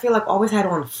Sporty, I feel like always had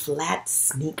on flat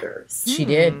sneakers. She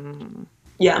did.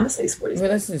 Yeah, I'm going to say Sporty Spice.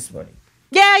 Well, let's do Sporty.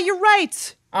 Yeah, you're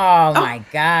right. Oh my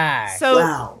gosh.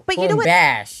 So, but you know what?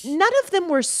 Bash. None of them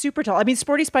were super tall. I mean,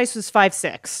 Sporty Spice was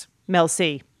 5'6", Mel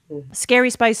C. Scary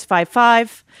Spice,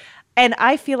 5'5". And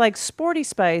I feel like Sporty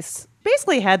Spice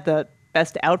basically had the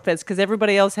best outfits because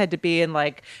everybody else had to be in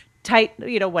like tight,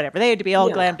 whatever. They had to be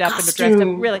all glammed up and dressed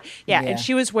up. Really. Yeah. And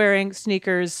she was wearing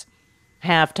sneakers,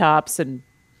 half tops, and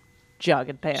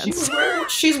jogging pants.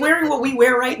 She's wearing what we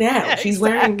wear right now. Yeah, she's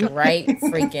wearing right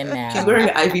freaking now. She's wearing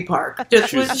Ivy Park.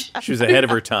 She was ahead of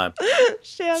her time.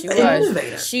 She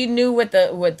was. She knew what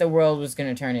the world was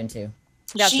going to turn into.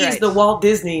 She's the Walt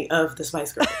Disney of the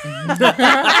Spice Girls. Is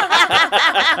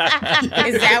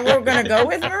that what we're going to go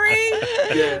with, Marie?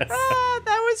 Yes.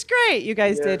 That was great. You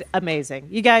guys did amazing.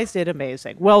 You guys did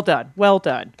amazing. Well done. Well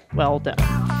done. Well done.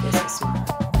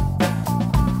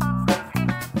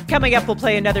 Coming up, we'll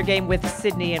play another game with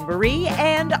Sydney and Marie,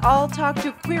 and I'll talk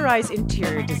to Queer Eye's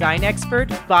interior design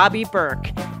expert, Bobby Burke.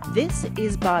 This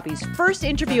is Bobby's first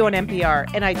interview on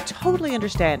NPR, and I totally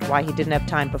understand why he didn't have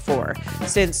time before,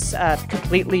 since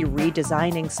completely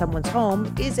redesigning someone's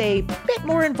home is a bit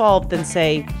more involved than,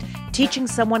 say, teaching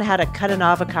someone how to cut an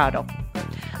avocado.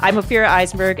 I'm Ophira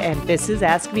Eisenberg, and this is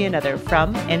Ask Me Another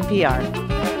from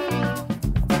NPR.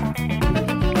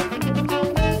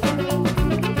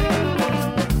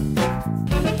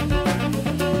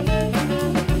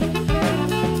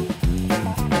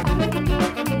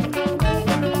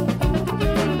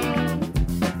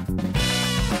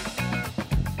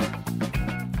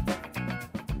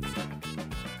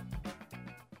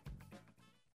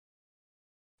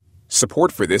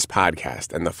 Support for this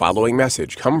podcast and the following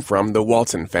message come from the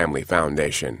Walton Family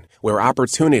Foundation, where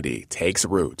opportunity takes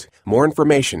root. More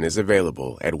information is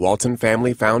available at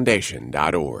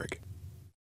waltonfamilyfoundation.org.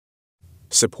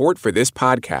 Support for this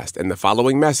podcast and the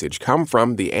following message come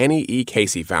from the Annie E.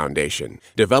 Casey Foundation,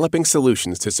 developing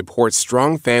solutions to support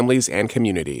strong families and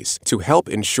communities to help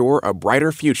ensure a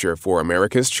brighter future for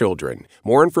America's children.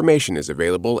 More information is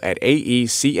available at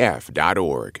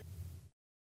aecf.org.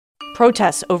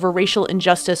 Protests over racial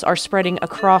injustice are spreading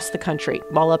across the country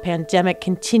while a pandemic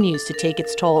continues to take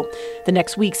its toll. The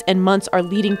next weeks and months are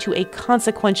leading to a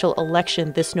consequential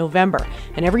election this November.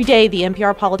 And every day, the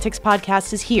NPR Politics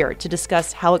Podcast is here to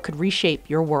discuss how it could reshape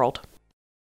your world.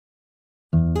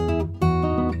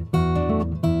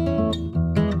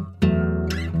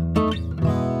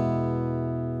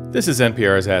 This is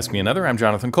NPR's Ask Me Another. I'm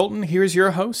Jonathan Colton. Here's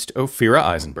your host, Ophira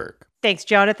Eisenberg. Thanks,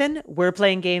 Jonathan. We're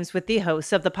playing games with the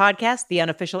hosts of the podcast, the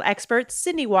unofficial experts,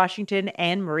 Sydney Washington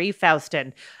and Marie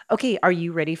Faustin. Okay, are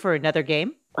you ready for another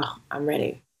game? Oh, I'm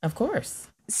ready. Of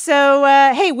course. So,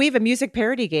 hey, we have a music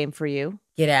parody game for you.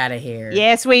 Get out of here.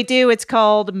 Yes, we do. It's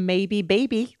called Maybe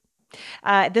Baby.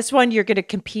 This one, you're going to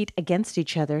compete against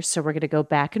each other, so we're going to go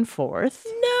back and forth.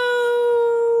 No.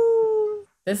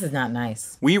 This is not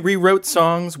nice. We rewrote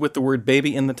songs with the word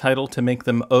baby in the title to make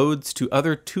them odes to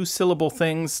other two-syllable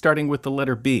things starting with the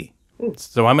letter B.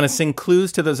 So I'm going to sing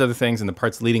clues to those other things in the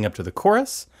parts leading up to the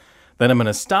chorus. Then I'm going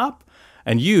to stop,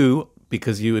 and you,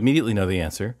 because you immediately know the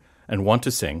answer and want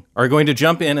to sing, are going to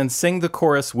jump in and sing the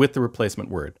chorus with the replacement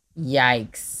word.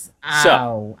 Yikes.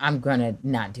 Ow. I'm going to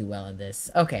not do well at this.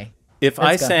 Okay. If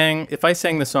I sang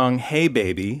the song Hey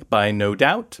Baby by No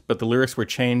Doubt, but the lyrics were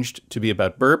changed to be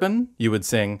about bourbon, you would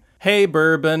sing Hey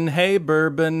Bourbon, Hey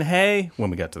Bourbon, Hey when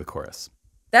we got to the chorus.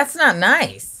 That's not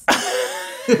nice.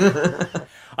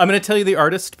 I'm going to tell you the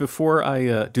artist before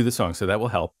I do the song, so that will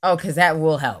help. Oh, because that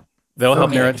will help. That'll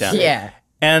help narrow it down. Yeah.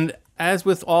 And as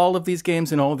with all of these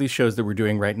games and all of these shows that we're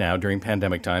doing right now during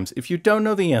pandemic times, if you don't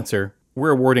know the answer, we're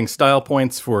awarding style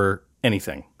points for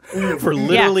anything. For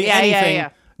literally anything. Yeah.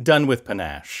 Done with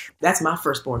panache. That's my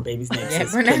firstborn baby's name. Yeah,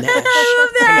 Panache.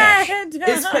 Panache.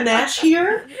 Is Panache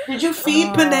here? Did you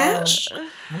feed Panache?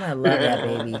 I'm going to love that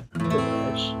baby.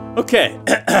 gosh. Okay,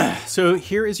 so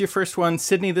here is your first one.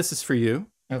 Sydney, this is for you.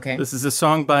 Okay. This is a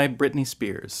song by Britney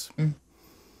Spears.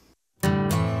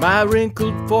 My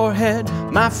wrinkled forehead,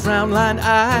 my frown-lined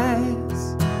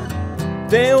eyes,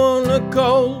 they won't look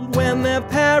old when they're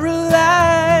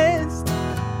paralyzed.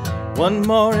 One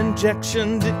more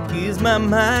injection to ease my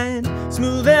mind,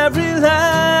 smooth every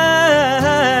line.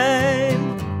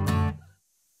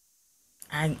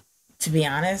 To be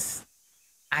honest,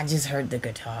 I just heard the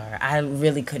guitar. I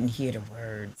really couldn't hear the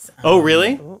words. Oh,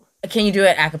 really? Can you do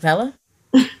it a cappella?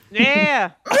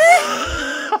 Yeah.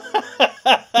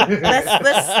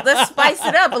 let's spice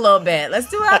it up a little bit. Let's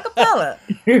do a cappella.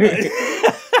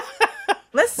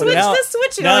 Let's switch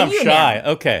it now on I'm you shy. now.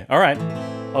 Okay, all right.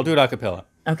 I'll do it a cappella.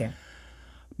 Okay.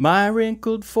 My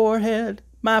wrinkled forehead,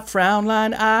 my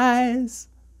frown-lined eyes,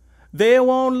 they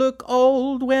won't look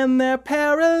old when they're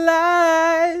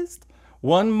paralyzed.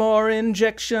 One more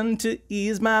injection to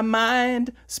ease my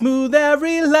mind, smooth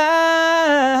every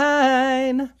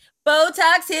line.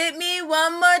 Botox hit me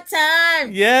one more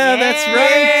time. Yeah, that's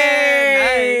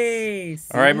right. Nice.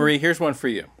 All right, Marie, here's one for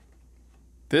you.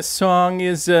 This song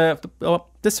has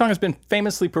been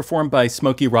famously performed by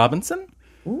Smokey Robinson,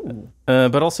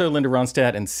 but also Linda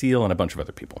Ronstadt and Seal and a bunch of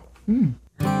other people.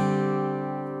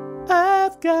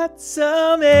 I've got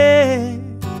some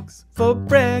eggs for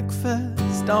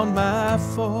breakfast on my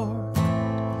fork,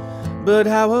 but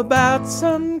how about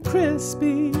some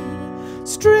crispy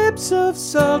strips of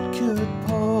salt-cured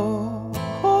pork?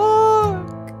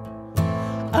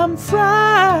 I'm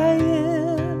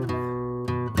frying.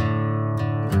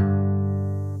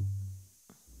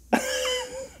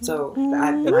 So do I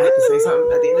have to say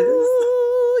something at the end of this?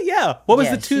 Yeah. What was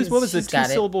the she's got it.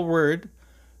 two-syllable word?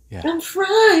 Yeah. I'm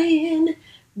frying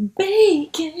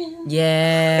bacon.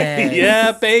 Yeah.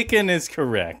 Yeah, bacon is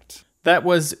correct. That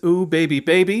was Ooh Baby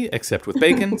Baby, except with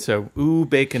bacon. So Ooh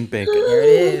Bacon Bacon. There it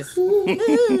is. Okay.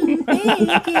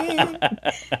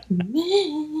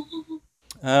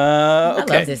 I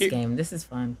love this game. This is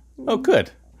fun. Oh,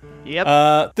 good.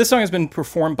 Yep. This song has been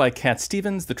performed by Cat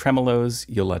Stevens, the Tremolos,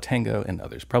 Yo La Tengo, and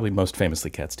others. Probably most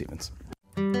famously Cat Stevens.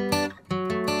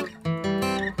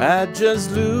 I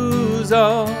just lose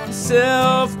all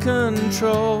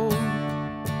self-control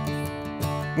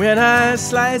when I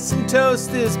slice and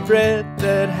toast this bread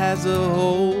that has a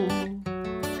hole.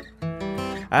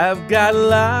 I've got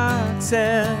lox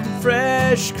and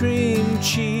fresh cream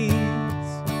cheese.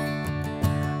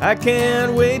 I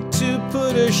can't wait to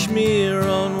put a schmear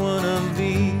on one of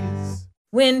these.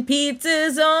 When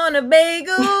pizza's on a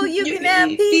bagel, you can have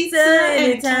pizza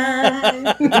anytime.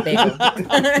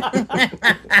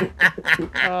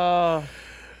 Oh.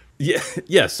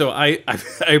 Yeah. So I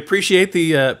appreciate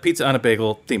the Pizza on a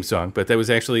Bagel theme song, but that was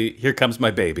actually Here Comes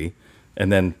My Baby,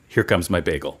 and then Here Comes My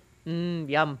Bagel.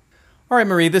 Yum. All right,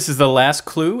 Marie, this is the last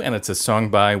clue, and it's a song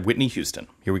by Whitney Houston.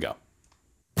 Here we go.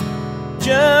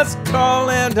 Just call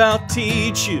and I'll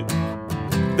teach you.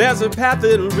 There's a path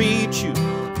that'll reach you.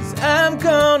 'Cause I'm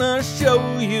gonna show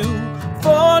you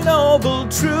 4 noble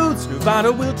truths.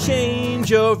 Nirvana will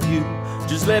change your view.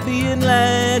 Just let me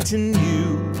enlighten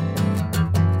you.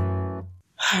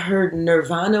 I heard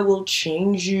Nirvana will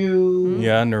change you.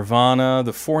 Yeah, Nirvana,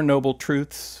 the 4 noble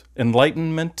truths,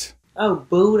 enlightenment. Oh,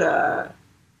 Buddha.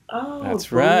 Oh, That's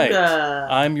Buddha. right.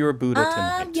 I'm your Buddha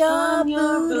tonight. I'm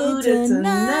your Buddha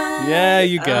tonight. Yeah,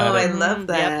 you got it. I love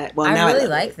that. Yep. Well, I now really love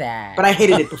like it. that. But I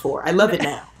hated it before. I love it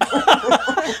now.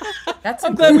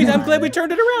 I'm glad we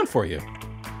turned it around for you.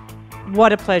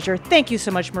 What a pleasure. Thank you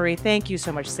so much, Marie. Thank you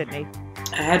so much, Sydney.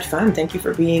 I had fun. Thank you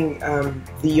for being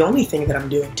the only thing that I'm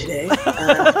doing today.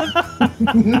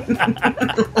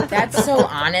 That's so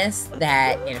honest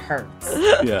that it hurts.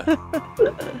 Yeah.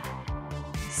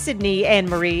 Sydney and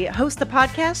Marie host the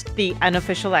podcast, The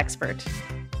Unofficial Expert.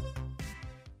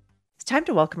 It's time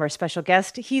to welcome our special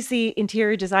guest. He's the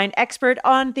interior design expert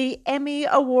on the Emmy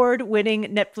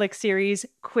Award-winning Netflix series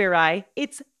Queer Eye.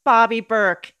 It's Bobby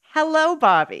Burke. Hello,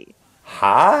 Bobby.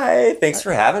 Hi. Thanks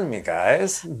for having me,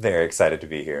 guys. Very excited to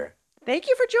be here. Thank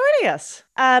you for joining us.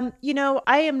 I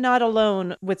am not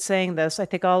alone with saying this. I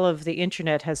think all of the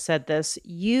internet has said this.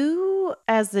 You,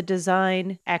 as the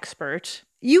design expert,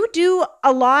 you do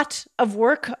a lot of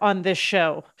work on this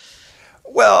show.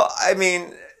 Well, I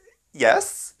mean,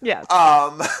 yes. Yes.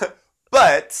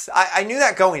 But I knew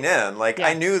that going in.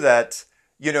 I knew that,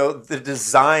 the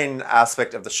design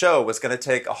aspect of the show was going to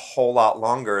take a whole lot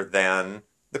longer than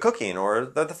the cooking or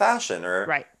the fashion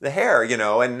or the hair,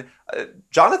 And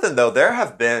Jonathan, though, there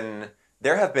have been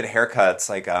haircuts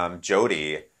like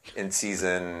Jody in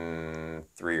season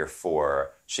 3 or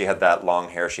 4. She had that long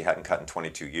hair she hadn't cut in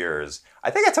 22 years.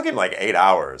 I think it took him like 8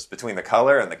 hours between the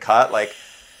color and the cut. Like,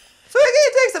 so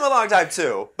it takes him a long time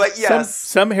too. But yes,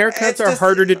 some haircuts are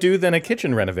harder to do than a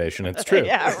kitchen renovation. It's true.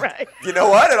 Yeah, right. You know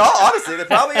what? In all honesty, they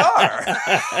probably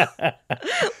are.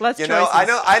 Less you know,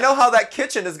 choices. I know how that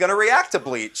kitchen is going to react to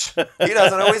bleach. He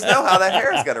doesn't always know how that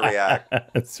hair is going to react.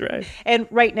 That's right. And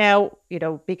right now, you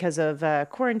know, because of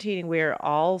quarantining, we're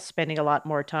all spending a lot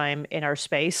more time in our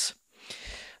space,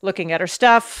 looking at our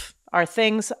stuff, our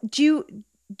things. Do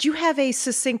you have a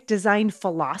succinct design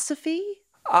philosophy?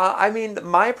 I mean,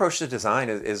 my approach to design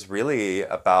is really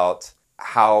about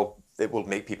how it will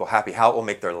make people happy, how it will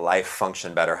make their life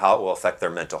function better, how it will affect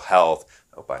their mental health.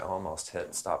 Oh, I almost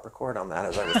hit stop record on that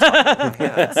as I was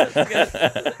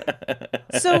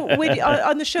talking. So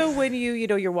on the show, when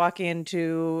you're walking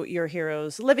into your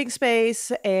hero's living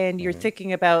space and you're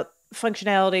thinking about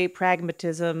functionality,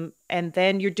 pragmatism, and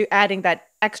then you're adding that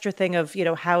extra thing of,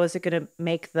 how is it going to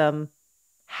make them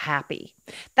happy?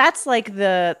 That's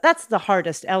the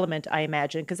hardest element, I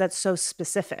imagine, because that's so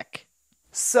specific.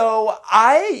 So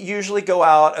I usually go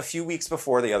out a few weeks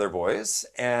before the other boys,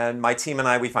 and my team and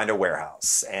I, we find a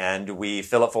warehouse and we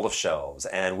fill it full of shelves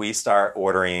and we start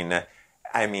ordering,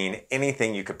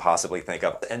 anything you could possibly think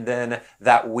of. And then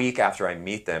that week after I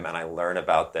meet them and I learn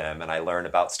about them and I learn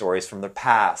about stories from their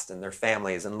past and their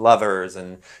families and lovers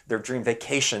and their dream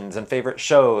vacations and favorite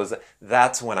shows,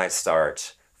 that's when I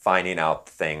start finding out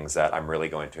things that I'm really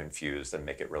going to infuse and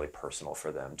make it really personal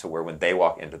for them, to where when they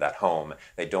walk into that home,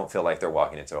 they don't feel like they're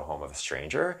walking into a home of a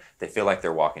stranger. They feel like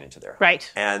they're walking into their home.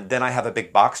 Right. And then I have a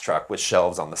big box truck with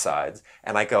shelves on the sides,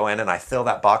 and I go in and I fill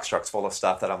that box truck full of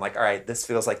stuff that I'm like, all right, this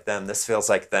feels like them, this feels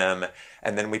like them.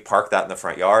 And then we park that in the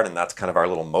front yard, and that's kind of our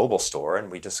little mobile store,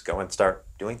 and we just go and start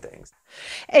doing things.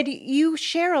 And you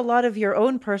share a lot of your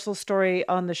own personal story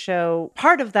on the show.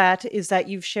 Part of that is that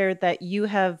you've shared that you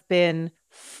have been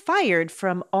fired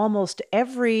from almost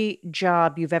every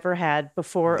job you've ever had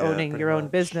before owning your own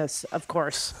business, of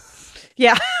course.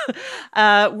 Yeah.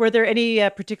 Were there any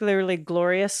particularly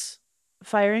glorious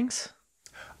firings?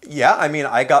 Yeah,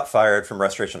 I got fired from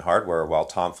Restoration Hardware while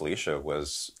Tom Felicia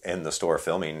was in the store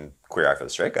filming Queer Eye for the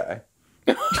Straight Guy.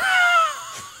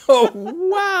 Oh,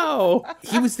 wow.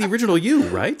 He was the original you,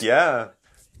 right? Yeah.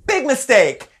 Big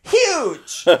mistake.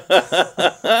 Huge.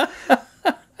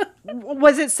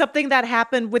 Was it something that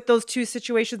happened with those two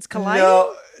situations colliding?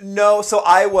 No. So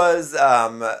I was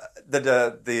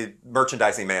the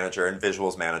merchandising manager and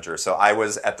visuals manager. So I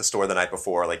was at the store the night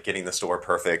before, like getting the store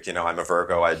perfect. I'm a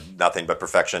Virgo. Nothing but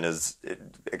perfection is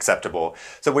acceptable.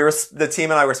 So the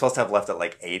team and I were supposed to have left at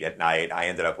like 8 at night. I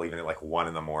ended up leaving at like 1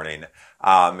 in the morning.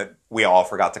 We all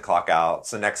forgot to clock out.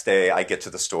 So next day I get to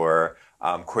the store.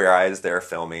 Queer Eye is there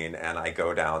filming, and I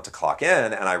go down to clock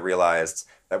in, and I realized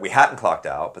that we hadn't clocked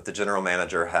out, but the general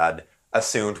manager had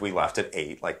assumed we left at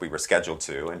 8, like we were scheduled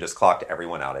to, and just clocked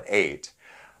everyone out at 8.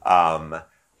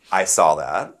 I saw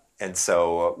that, and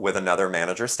so with another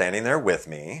manager standing there with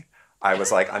me, I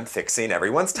was like, I'm fixing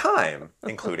everyone's time,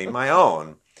 including my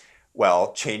own.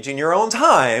 Well, changing your own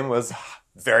time was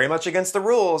very much against the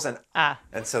rules, and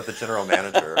so the general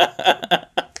manager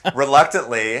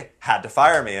reluctantly had to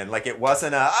fire me. And like, it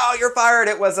wasn't you're fired.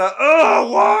 It was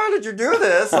why did you do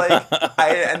this? Like,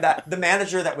 the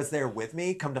manager that was there with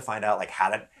me, come to find out, like,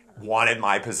 wanted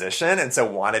my position, and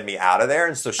so wanted me out of there.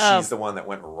 And so she's the one that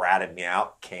went and ratted me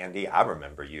out. Candy, I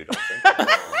remember you. Don't think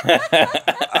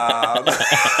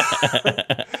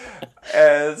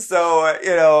And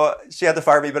so, she had to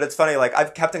fire me. But it's funny, like,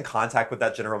 I've kept in contact with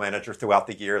that general manager throughout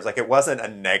the years. Like, it wasn't a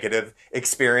negative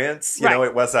experience. You know,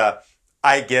 it was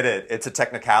I get it. It's a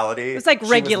technicality. It's like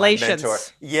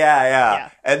regulations. Yeah.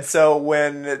 And so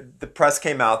when the press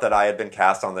came out that I had been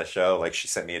cast on the show, like, she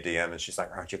sent me a DM and she's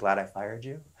like, aren't you glad I fired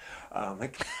you?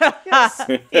 Like, yes,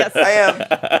 yes, I am.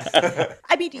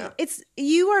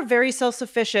 You are very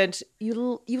self-sufficient.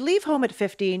 You leave home at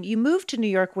 15. You move to New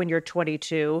York when you're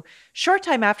 22. Short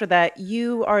time after that,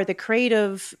 you are the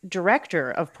creative director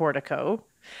of Portico.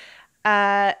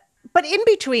 But in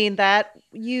between that,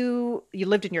 you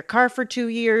lived in your car for 2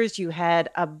 years. You had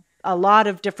a lot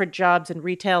of different jobs in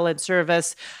retail and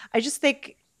service. I just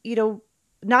think,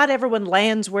 not everyone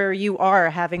lands where you are,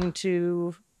 having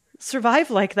to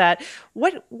survive like that.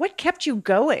 What kept you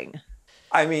going?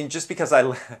 Just because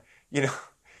you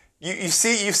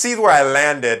see where I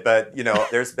landed, but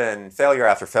there's been failure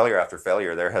after failure after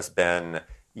failure. There has been,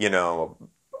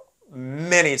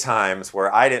 many times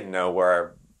where I didn't know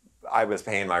where I was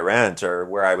paying my rent or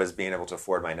where I was being able to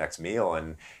afford my next meal.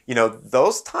 And,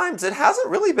 those times, it hasn't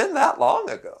really been that long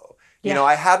ago. You know,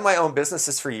 I had my own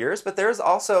businesses for years, but there's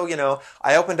also, you know,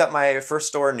 I opened up my first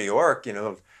store in New York, you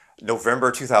know,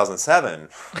 November 2007,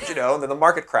 you know, and then the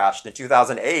market crashed in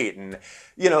 2008. And,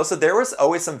 you know, so there was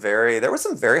some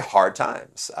very hard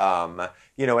times.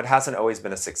 You know, it hasn't always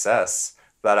been a success,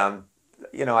 but,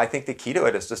 you know, I think the key to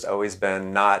it has just always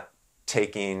been not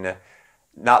looking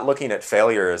at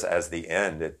failures as the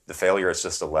end. The failure is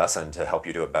just a lesson to help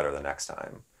you do it better the next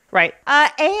time. Right.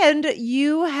 And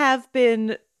you have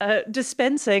been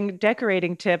dispensing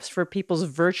decorating tips for people's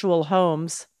virtual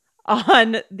homes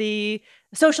on the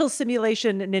social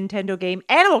simulation Nintendo game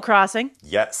Animal Crossing.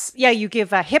 Yes. Yeah, you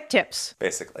give hip tips.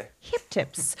 Basically. Hip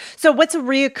tips. So what's a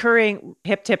reoccurring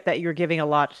hip tip that you're giving a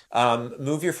lot?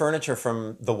 Move your furniture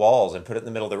from the walls and put it in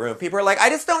the middle of the room. People are like, I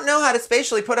just don't know how to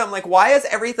spatially put it. I'm like, why is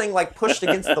everything like pushed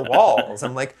against the walls?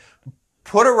 I'm like,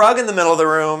 put a rug in the middle of the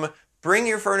room. Bring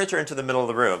your furniture into the middle of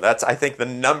the room. That's, I think, the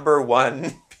number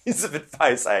one piece of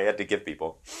advice I had to give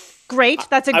people. Great.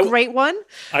 That's a great one.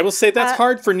 I will say that's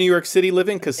hard for New York City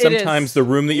living because sometimes the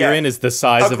room that you're in is the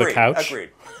size of a couch. Agreed.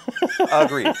 I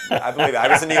believe it. I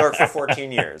was in New York for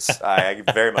 14 years. I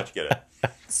very much get it.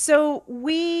 So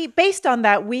based on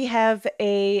that, we have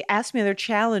a Ask Me Another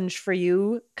challenge for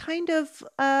you, kind of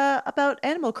about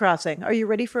Animal Crossing. Are you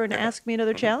ready for an Ask Me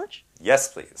Another challenge?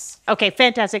 Yes, please. Okay,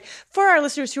 fantastic. For our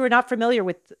listeners who are not familiar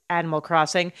with Animal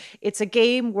Crossing, it's a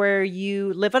game where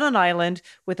you live on an island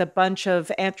with a bunch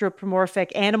of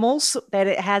anthropomorphic animals, that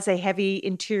it has a heavy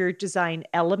interior design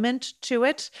element to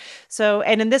it. So,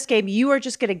 and in this game, you are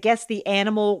just going to guess the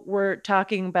animal we're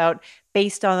talking about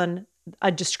based on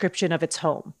a description of its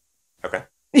home. Okay.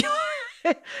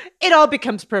 It all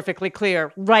becomes perfectly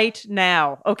clear right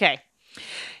now. Okay.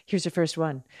 Here's your first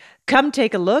one. Come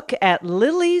take a look at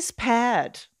Lily's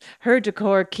pad. Her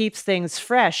decor keeps things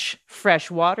fresh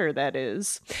water, that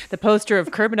is. The poster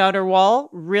of Kermit on her wall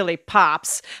really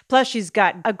pops. Plus, she's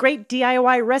got a great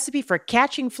DIY recipe for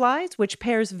catching flies, which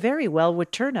pairs very well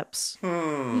with turnips.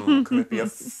 Could it be a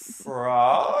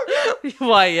frog?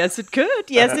 Why, yes, it could.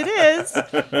 Yes, it is.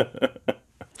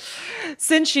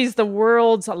 Since she's the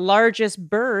world's largest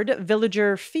bird,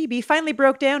 villager Phoebe finally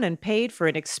broke down and paid for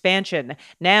an expansion.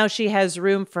 Now she has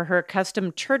room for her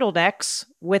custom turtlenecks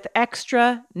with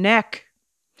extra neck.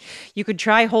 You could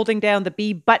try holding down the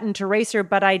B button to race her,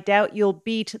 but I doubt you'll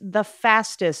beat the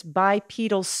fastest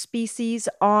bipedal species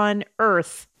on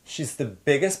Earth. She's the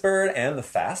biggest bird and the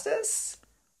fastest?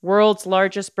 World's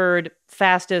largest bird,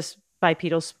 fastest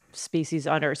bipedal species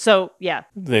on Earth. So, yeah.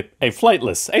 A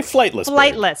flightless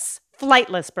bird.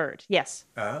 Flightless bird, yes.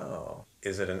 Oh.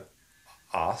 Is it an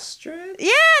ostrich?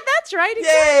 Yeah, that's right.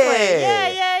 Exactly.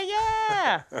 Yay!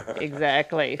 Yeah.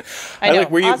 Exactly. I know.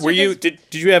 Were you? Did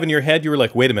you have in your head? You were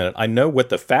like, wait a minute. I know what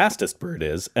the fastest bird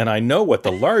is, and I know what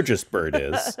the largest bird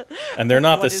is, and they're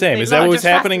not the same. Is that what was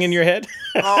happening in your head?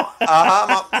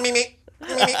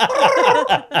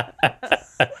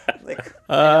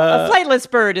 A flightless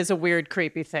bird is a weird,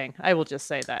 creepy thing. I will just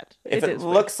say that. If it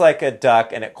looks like a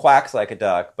duck and it quacks like a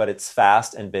duck, but it's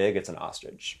fast and big, it's an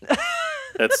ostrich.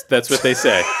 That's what they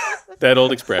say. That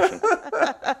old expression.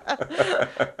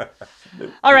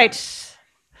 All right.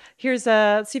 Here's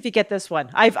see if you get this one.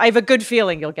 I have a good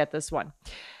feeling you'll get this one.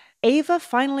 Ava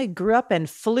finally grew up and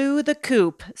flew the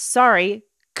coop. Sorry,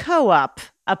 co-op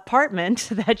apartment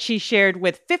that she shared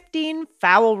with 15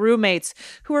 foul roommates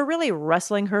who were really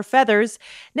rustling her feathers.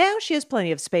 Now she has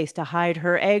plenty of space to hide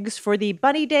her eggs for the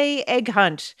Bunny Day egg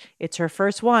hunt. It's her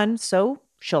first one, so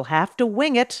she'll have to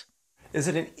wing it. Is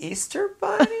it an Easter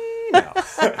bunny? No.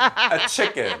 A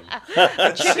chicken.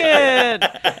 A chicken.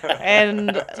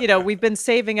 And, we've been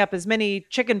saving up as many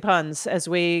chicken puns as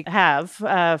we have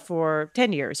for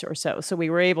 10 years or so. So we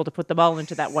were able to put them all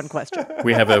into that one question.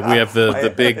 We have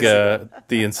the big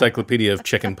the encyclopedia of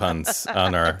chicken puns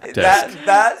on our desk.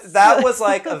 That was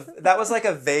like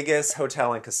a Vegas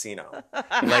hotel and casino.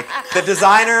 Like the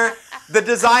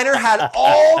designer had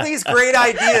all these great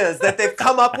ideas that they've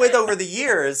come up with over the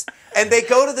years, and they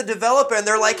go to the developer and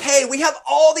they're like, hey, we have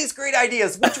all these great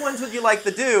ideas. Which ones would you like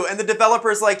to do? And the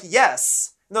developer's like,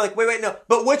 yes. And they're like, wait, no.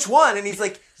 But which one? And he's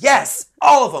like, yes,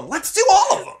 all of them. Let's do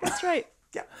all of them. That's right.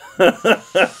 Yeah.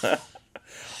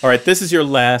 All right, this is your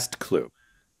last clue.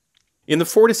 In the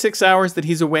 4 to 6 hours that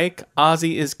he's awake,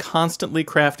 Ozzy is constantly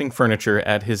crafting furniture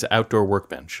at his outdoor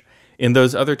workbench. In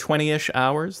those other 20-ish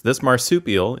hours, this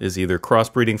marsupial is either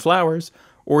crossbreeding flowers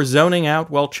or zoning out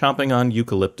while chomping on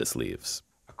eucalyptus leaves.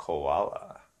 A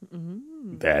koala.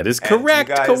 That is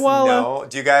correct, koala.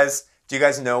 Do you guys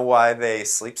know why they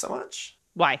sleep so much?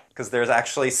 Why? Because there's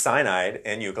actually cyanide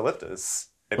in eucalyptus.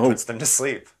 It puts them to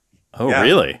sleep. Oh, yeah.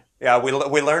 Really? Yeah, we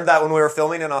learned that when we were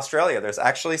filming in Australia. There's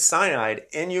actually cyanide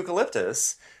in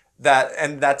eucalyptus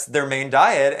and that's their main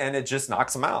diet, and it just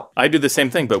knocks them out. I do the same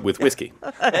thing, but with whiskey.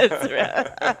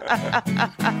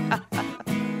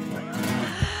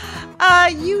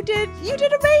 You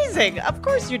did amazing. Of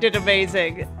course you did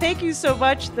amazing. Thank you so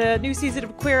much. The new season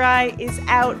of Queer Eye is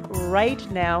out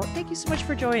right now. Thank you so much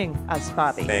for joining us,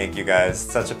 Bobby. Thank you, guys.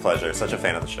 Such a pleasure. Such a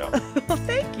fan of the show.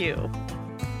 Thank you.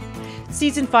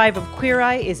 Season 5 of Queer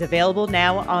Eye is available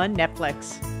now on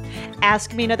Netflix.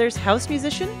 Ask Me Another's house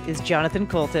musician is Jonathan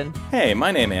Coulton. Hey, my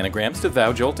name anagrams to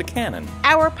Thou Jolt to Canon.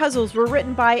 Our puzzles were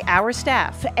written by our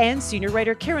staff and senior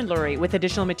writer Karen Lurie, with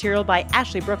additional material by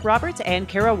Ashley Brooke Roberts and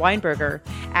Kara Weinberger.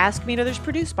 Ask Me Another's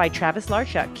produced by Travis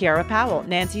Larchuk, Kiara Powell,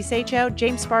 Nancy Sachow,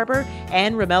 James Barber,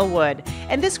 and Ramel Wood.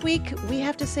 And this week, we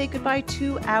have to say goodbye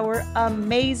to our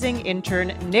amazing intern,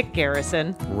 Nick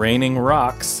Garrison. Raining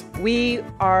rocks. We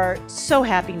are so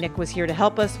happy Nick was here to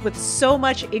help us with so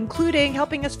much, including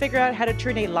helping us figure out how to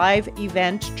turn a live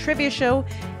event trivia show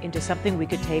into something we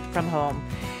could take from home.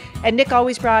 And Nick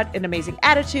always brought an amazing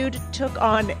attitude, took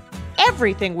on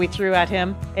everything we threw at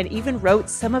him, and even wrote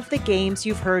some of the games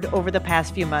you've heard over the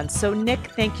past few months. So Nick,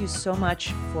 thank you so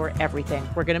much for everything.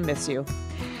 We're going to miss you.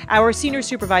 Our senior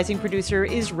supervising producer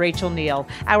is Rachel Neal.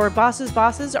 Our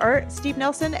bosses are Steve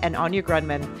Nelson and Anya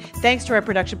Grunman. Thanks to our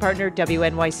production partner,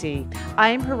 WNYC.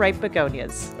 I'm Harriet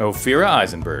Begonias. Ophira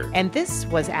Eisenberg. And this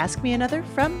was Ask Me Another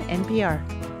from NPR.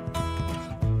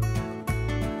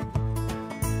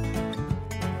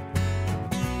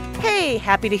 Hey,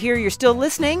 happy to hear you're still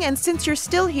listening. And since you're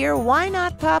still here, why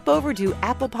not pop over to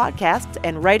Apple Podcasts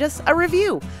and write us a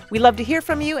review? We love to hear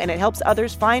from you, and it helps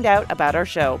others find out about our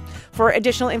show. For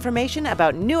additional information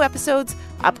about new episodes,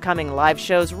 upcoming live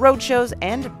shows, road shows,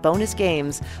 and bonus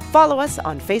games, follow us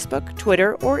on Facebook,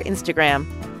 Twitter, or Instagram.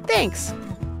 Thanks.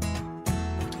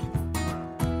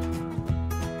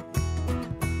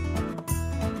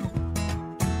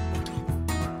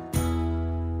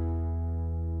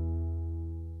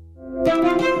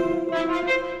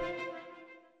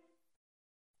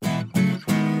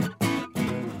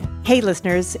 Hey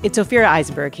listeners, it's Ophira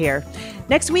Eisenberg here.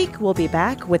 Next week, we'll be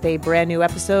back with a brand new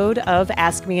episode of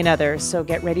Ask Me Another, so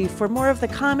get ready for more of the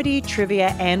comedy, trivia,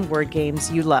 and word games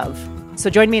you love. So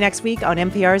join me next week on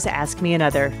NPR's Ask Me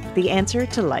Another, the answer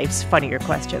to life's funnier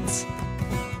questions.